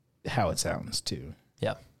how it sounds too.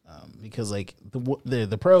 Yeah. Because like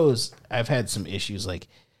the pros, I've had some issues. Like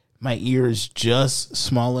my ear is just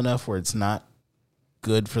small enough where it's not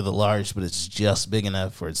good for the large, but it's just big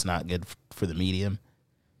enough where it's not good for the medium.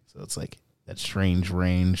 So it's like that strange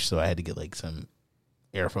range. So I had to get like some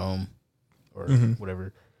air foam or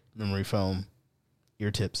whatever memory foam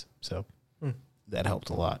ear tips. So that helped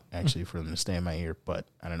a lot actually for them to stay in my ear. But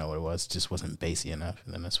I don't know what it was. It just wasn't bassy enough.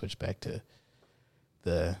 And then I switched back to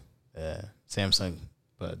the Samsung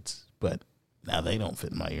buds, but now they don't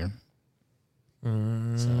fit in my ear. So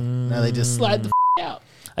now they just slide the out.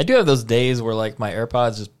 I do have those days where like my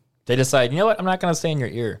AirPods just they decide, you know what, I'm not gonna stay in your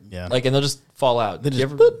ear. Yeah. Like and they'll just fall out. They Do you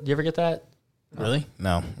just ever, do you ever get that? Really?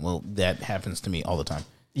 No. Well, that happens to me all the time.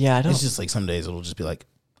 Yeah, I don't. It's just like some days it'll just be like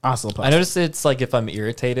oscilloplasty. I notice it's like if I'm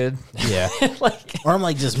irritated. Yeah. Or I'm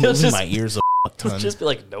like just It'll moving just- my ears a ton. It'll just be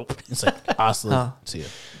like, nope. It's like oscilloplasty. See ya.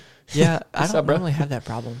 Yeah, I What's don't up, bro? normally have that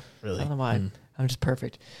problem. Really? I don't know why. I'm just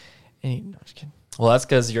perfect. No, just kidding. Well, that's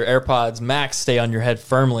because your AirPods Max stay on your head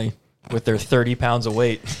firmly with their 30 pounds of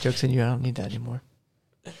weight. Joke's on you. I don't need that anymore.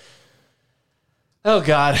 Oh,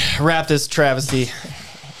 God. Wrap this travesty.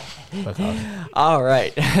 All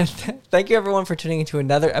right. Thank you, everyone, for tuning into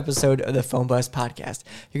another episode of the Phone Buzz Podcast.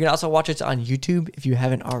 You can also watch us on YouTube if you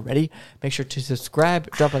haven't already. Make sure to subscribe,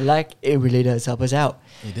 drop a like. It really does help us out.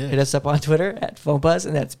 It did. Hit us up on Twitter at Phone Buzz,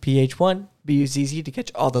 and that's PH1BUZZ to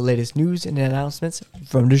catch all the latest news and announcements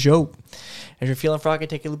from the show. If you're feeling froggy,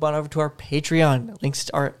 take a loop on over to our Patreon.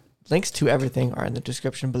 Links to everything are in the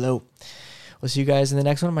description below. We'll see you guys in the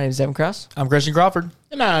next one. My name is Evan Krause. I'm Christian Crawford.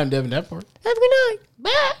 And I'm Devin Davenport. Have a good night.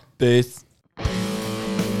 Bye. Peace.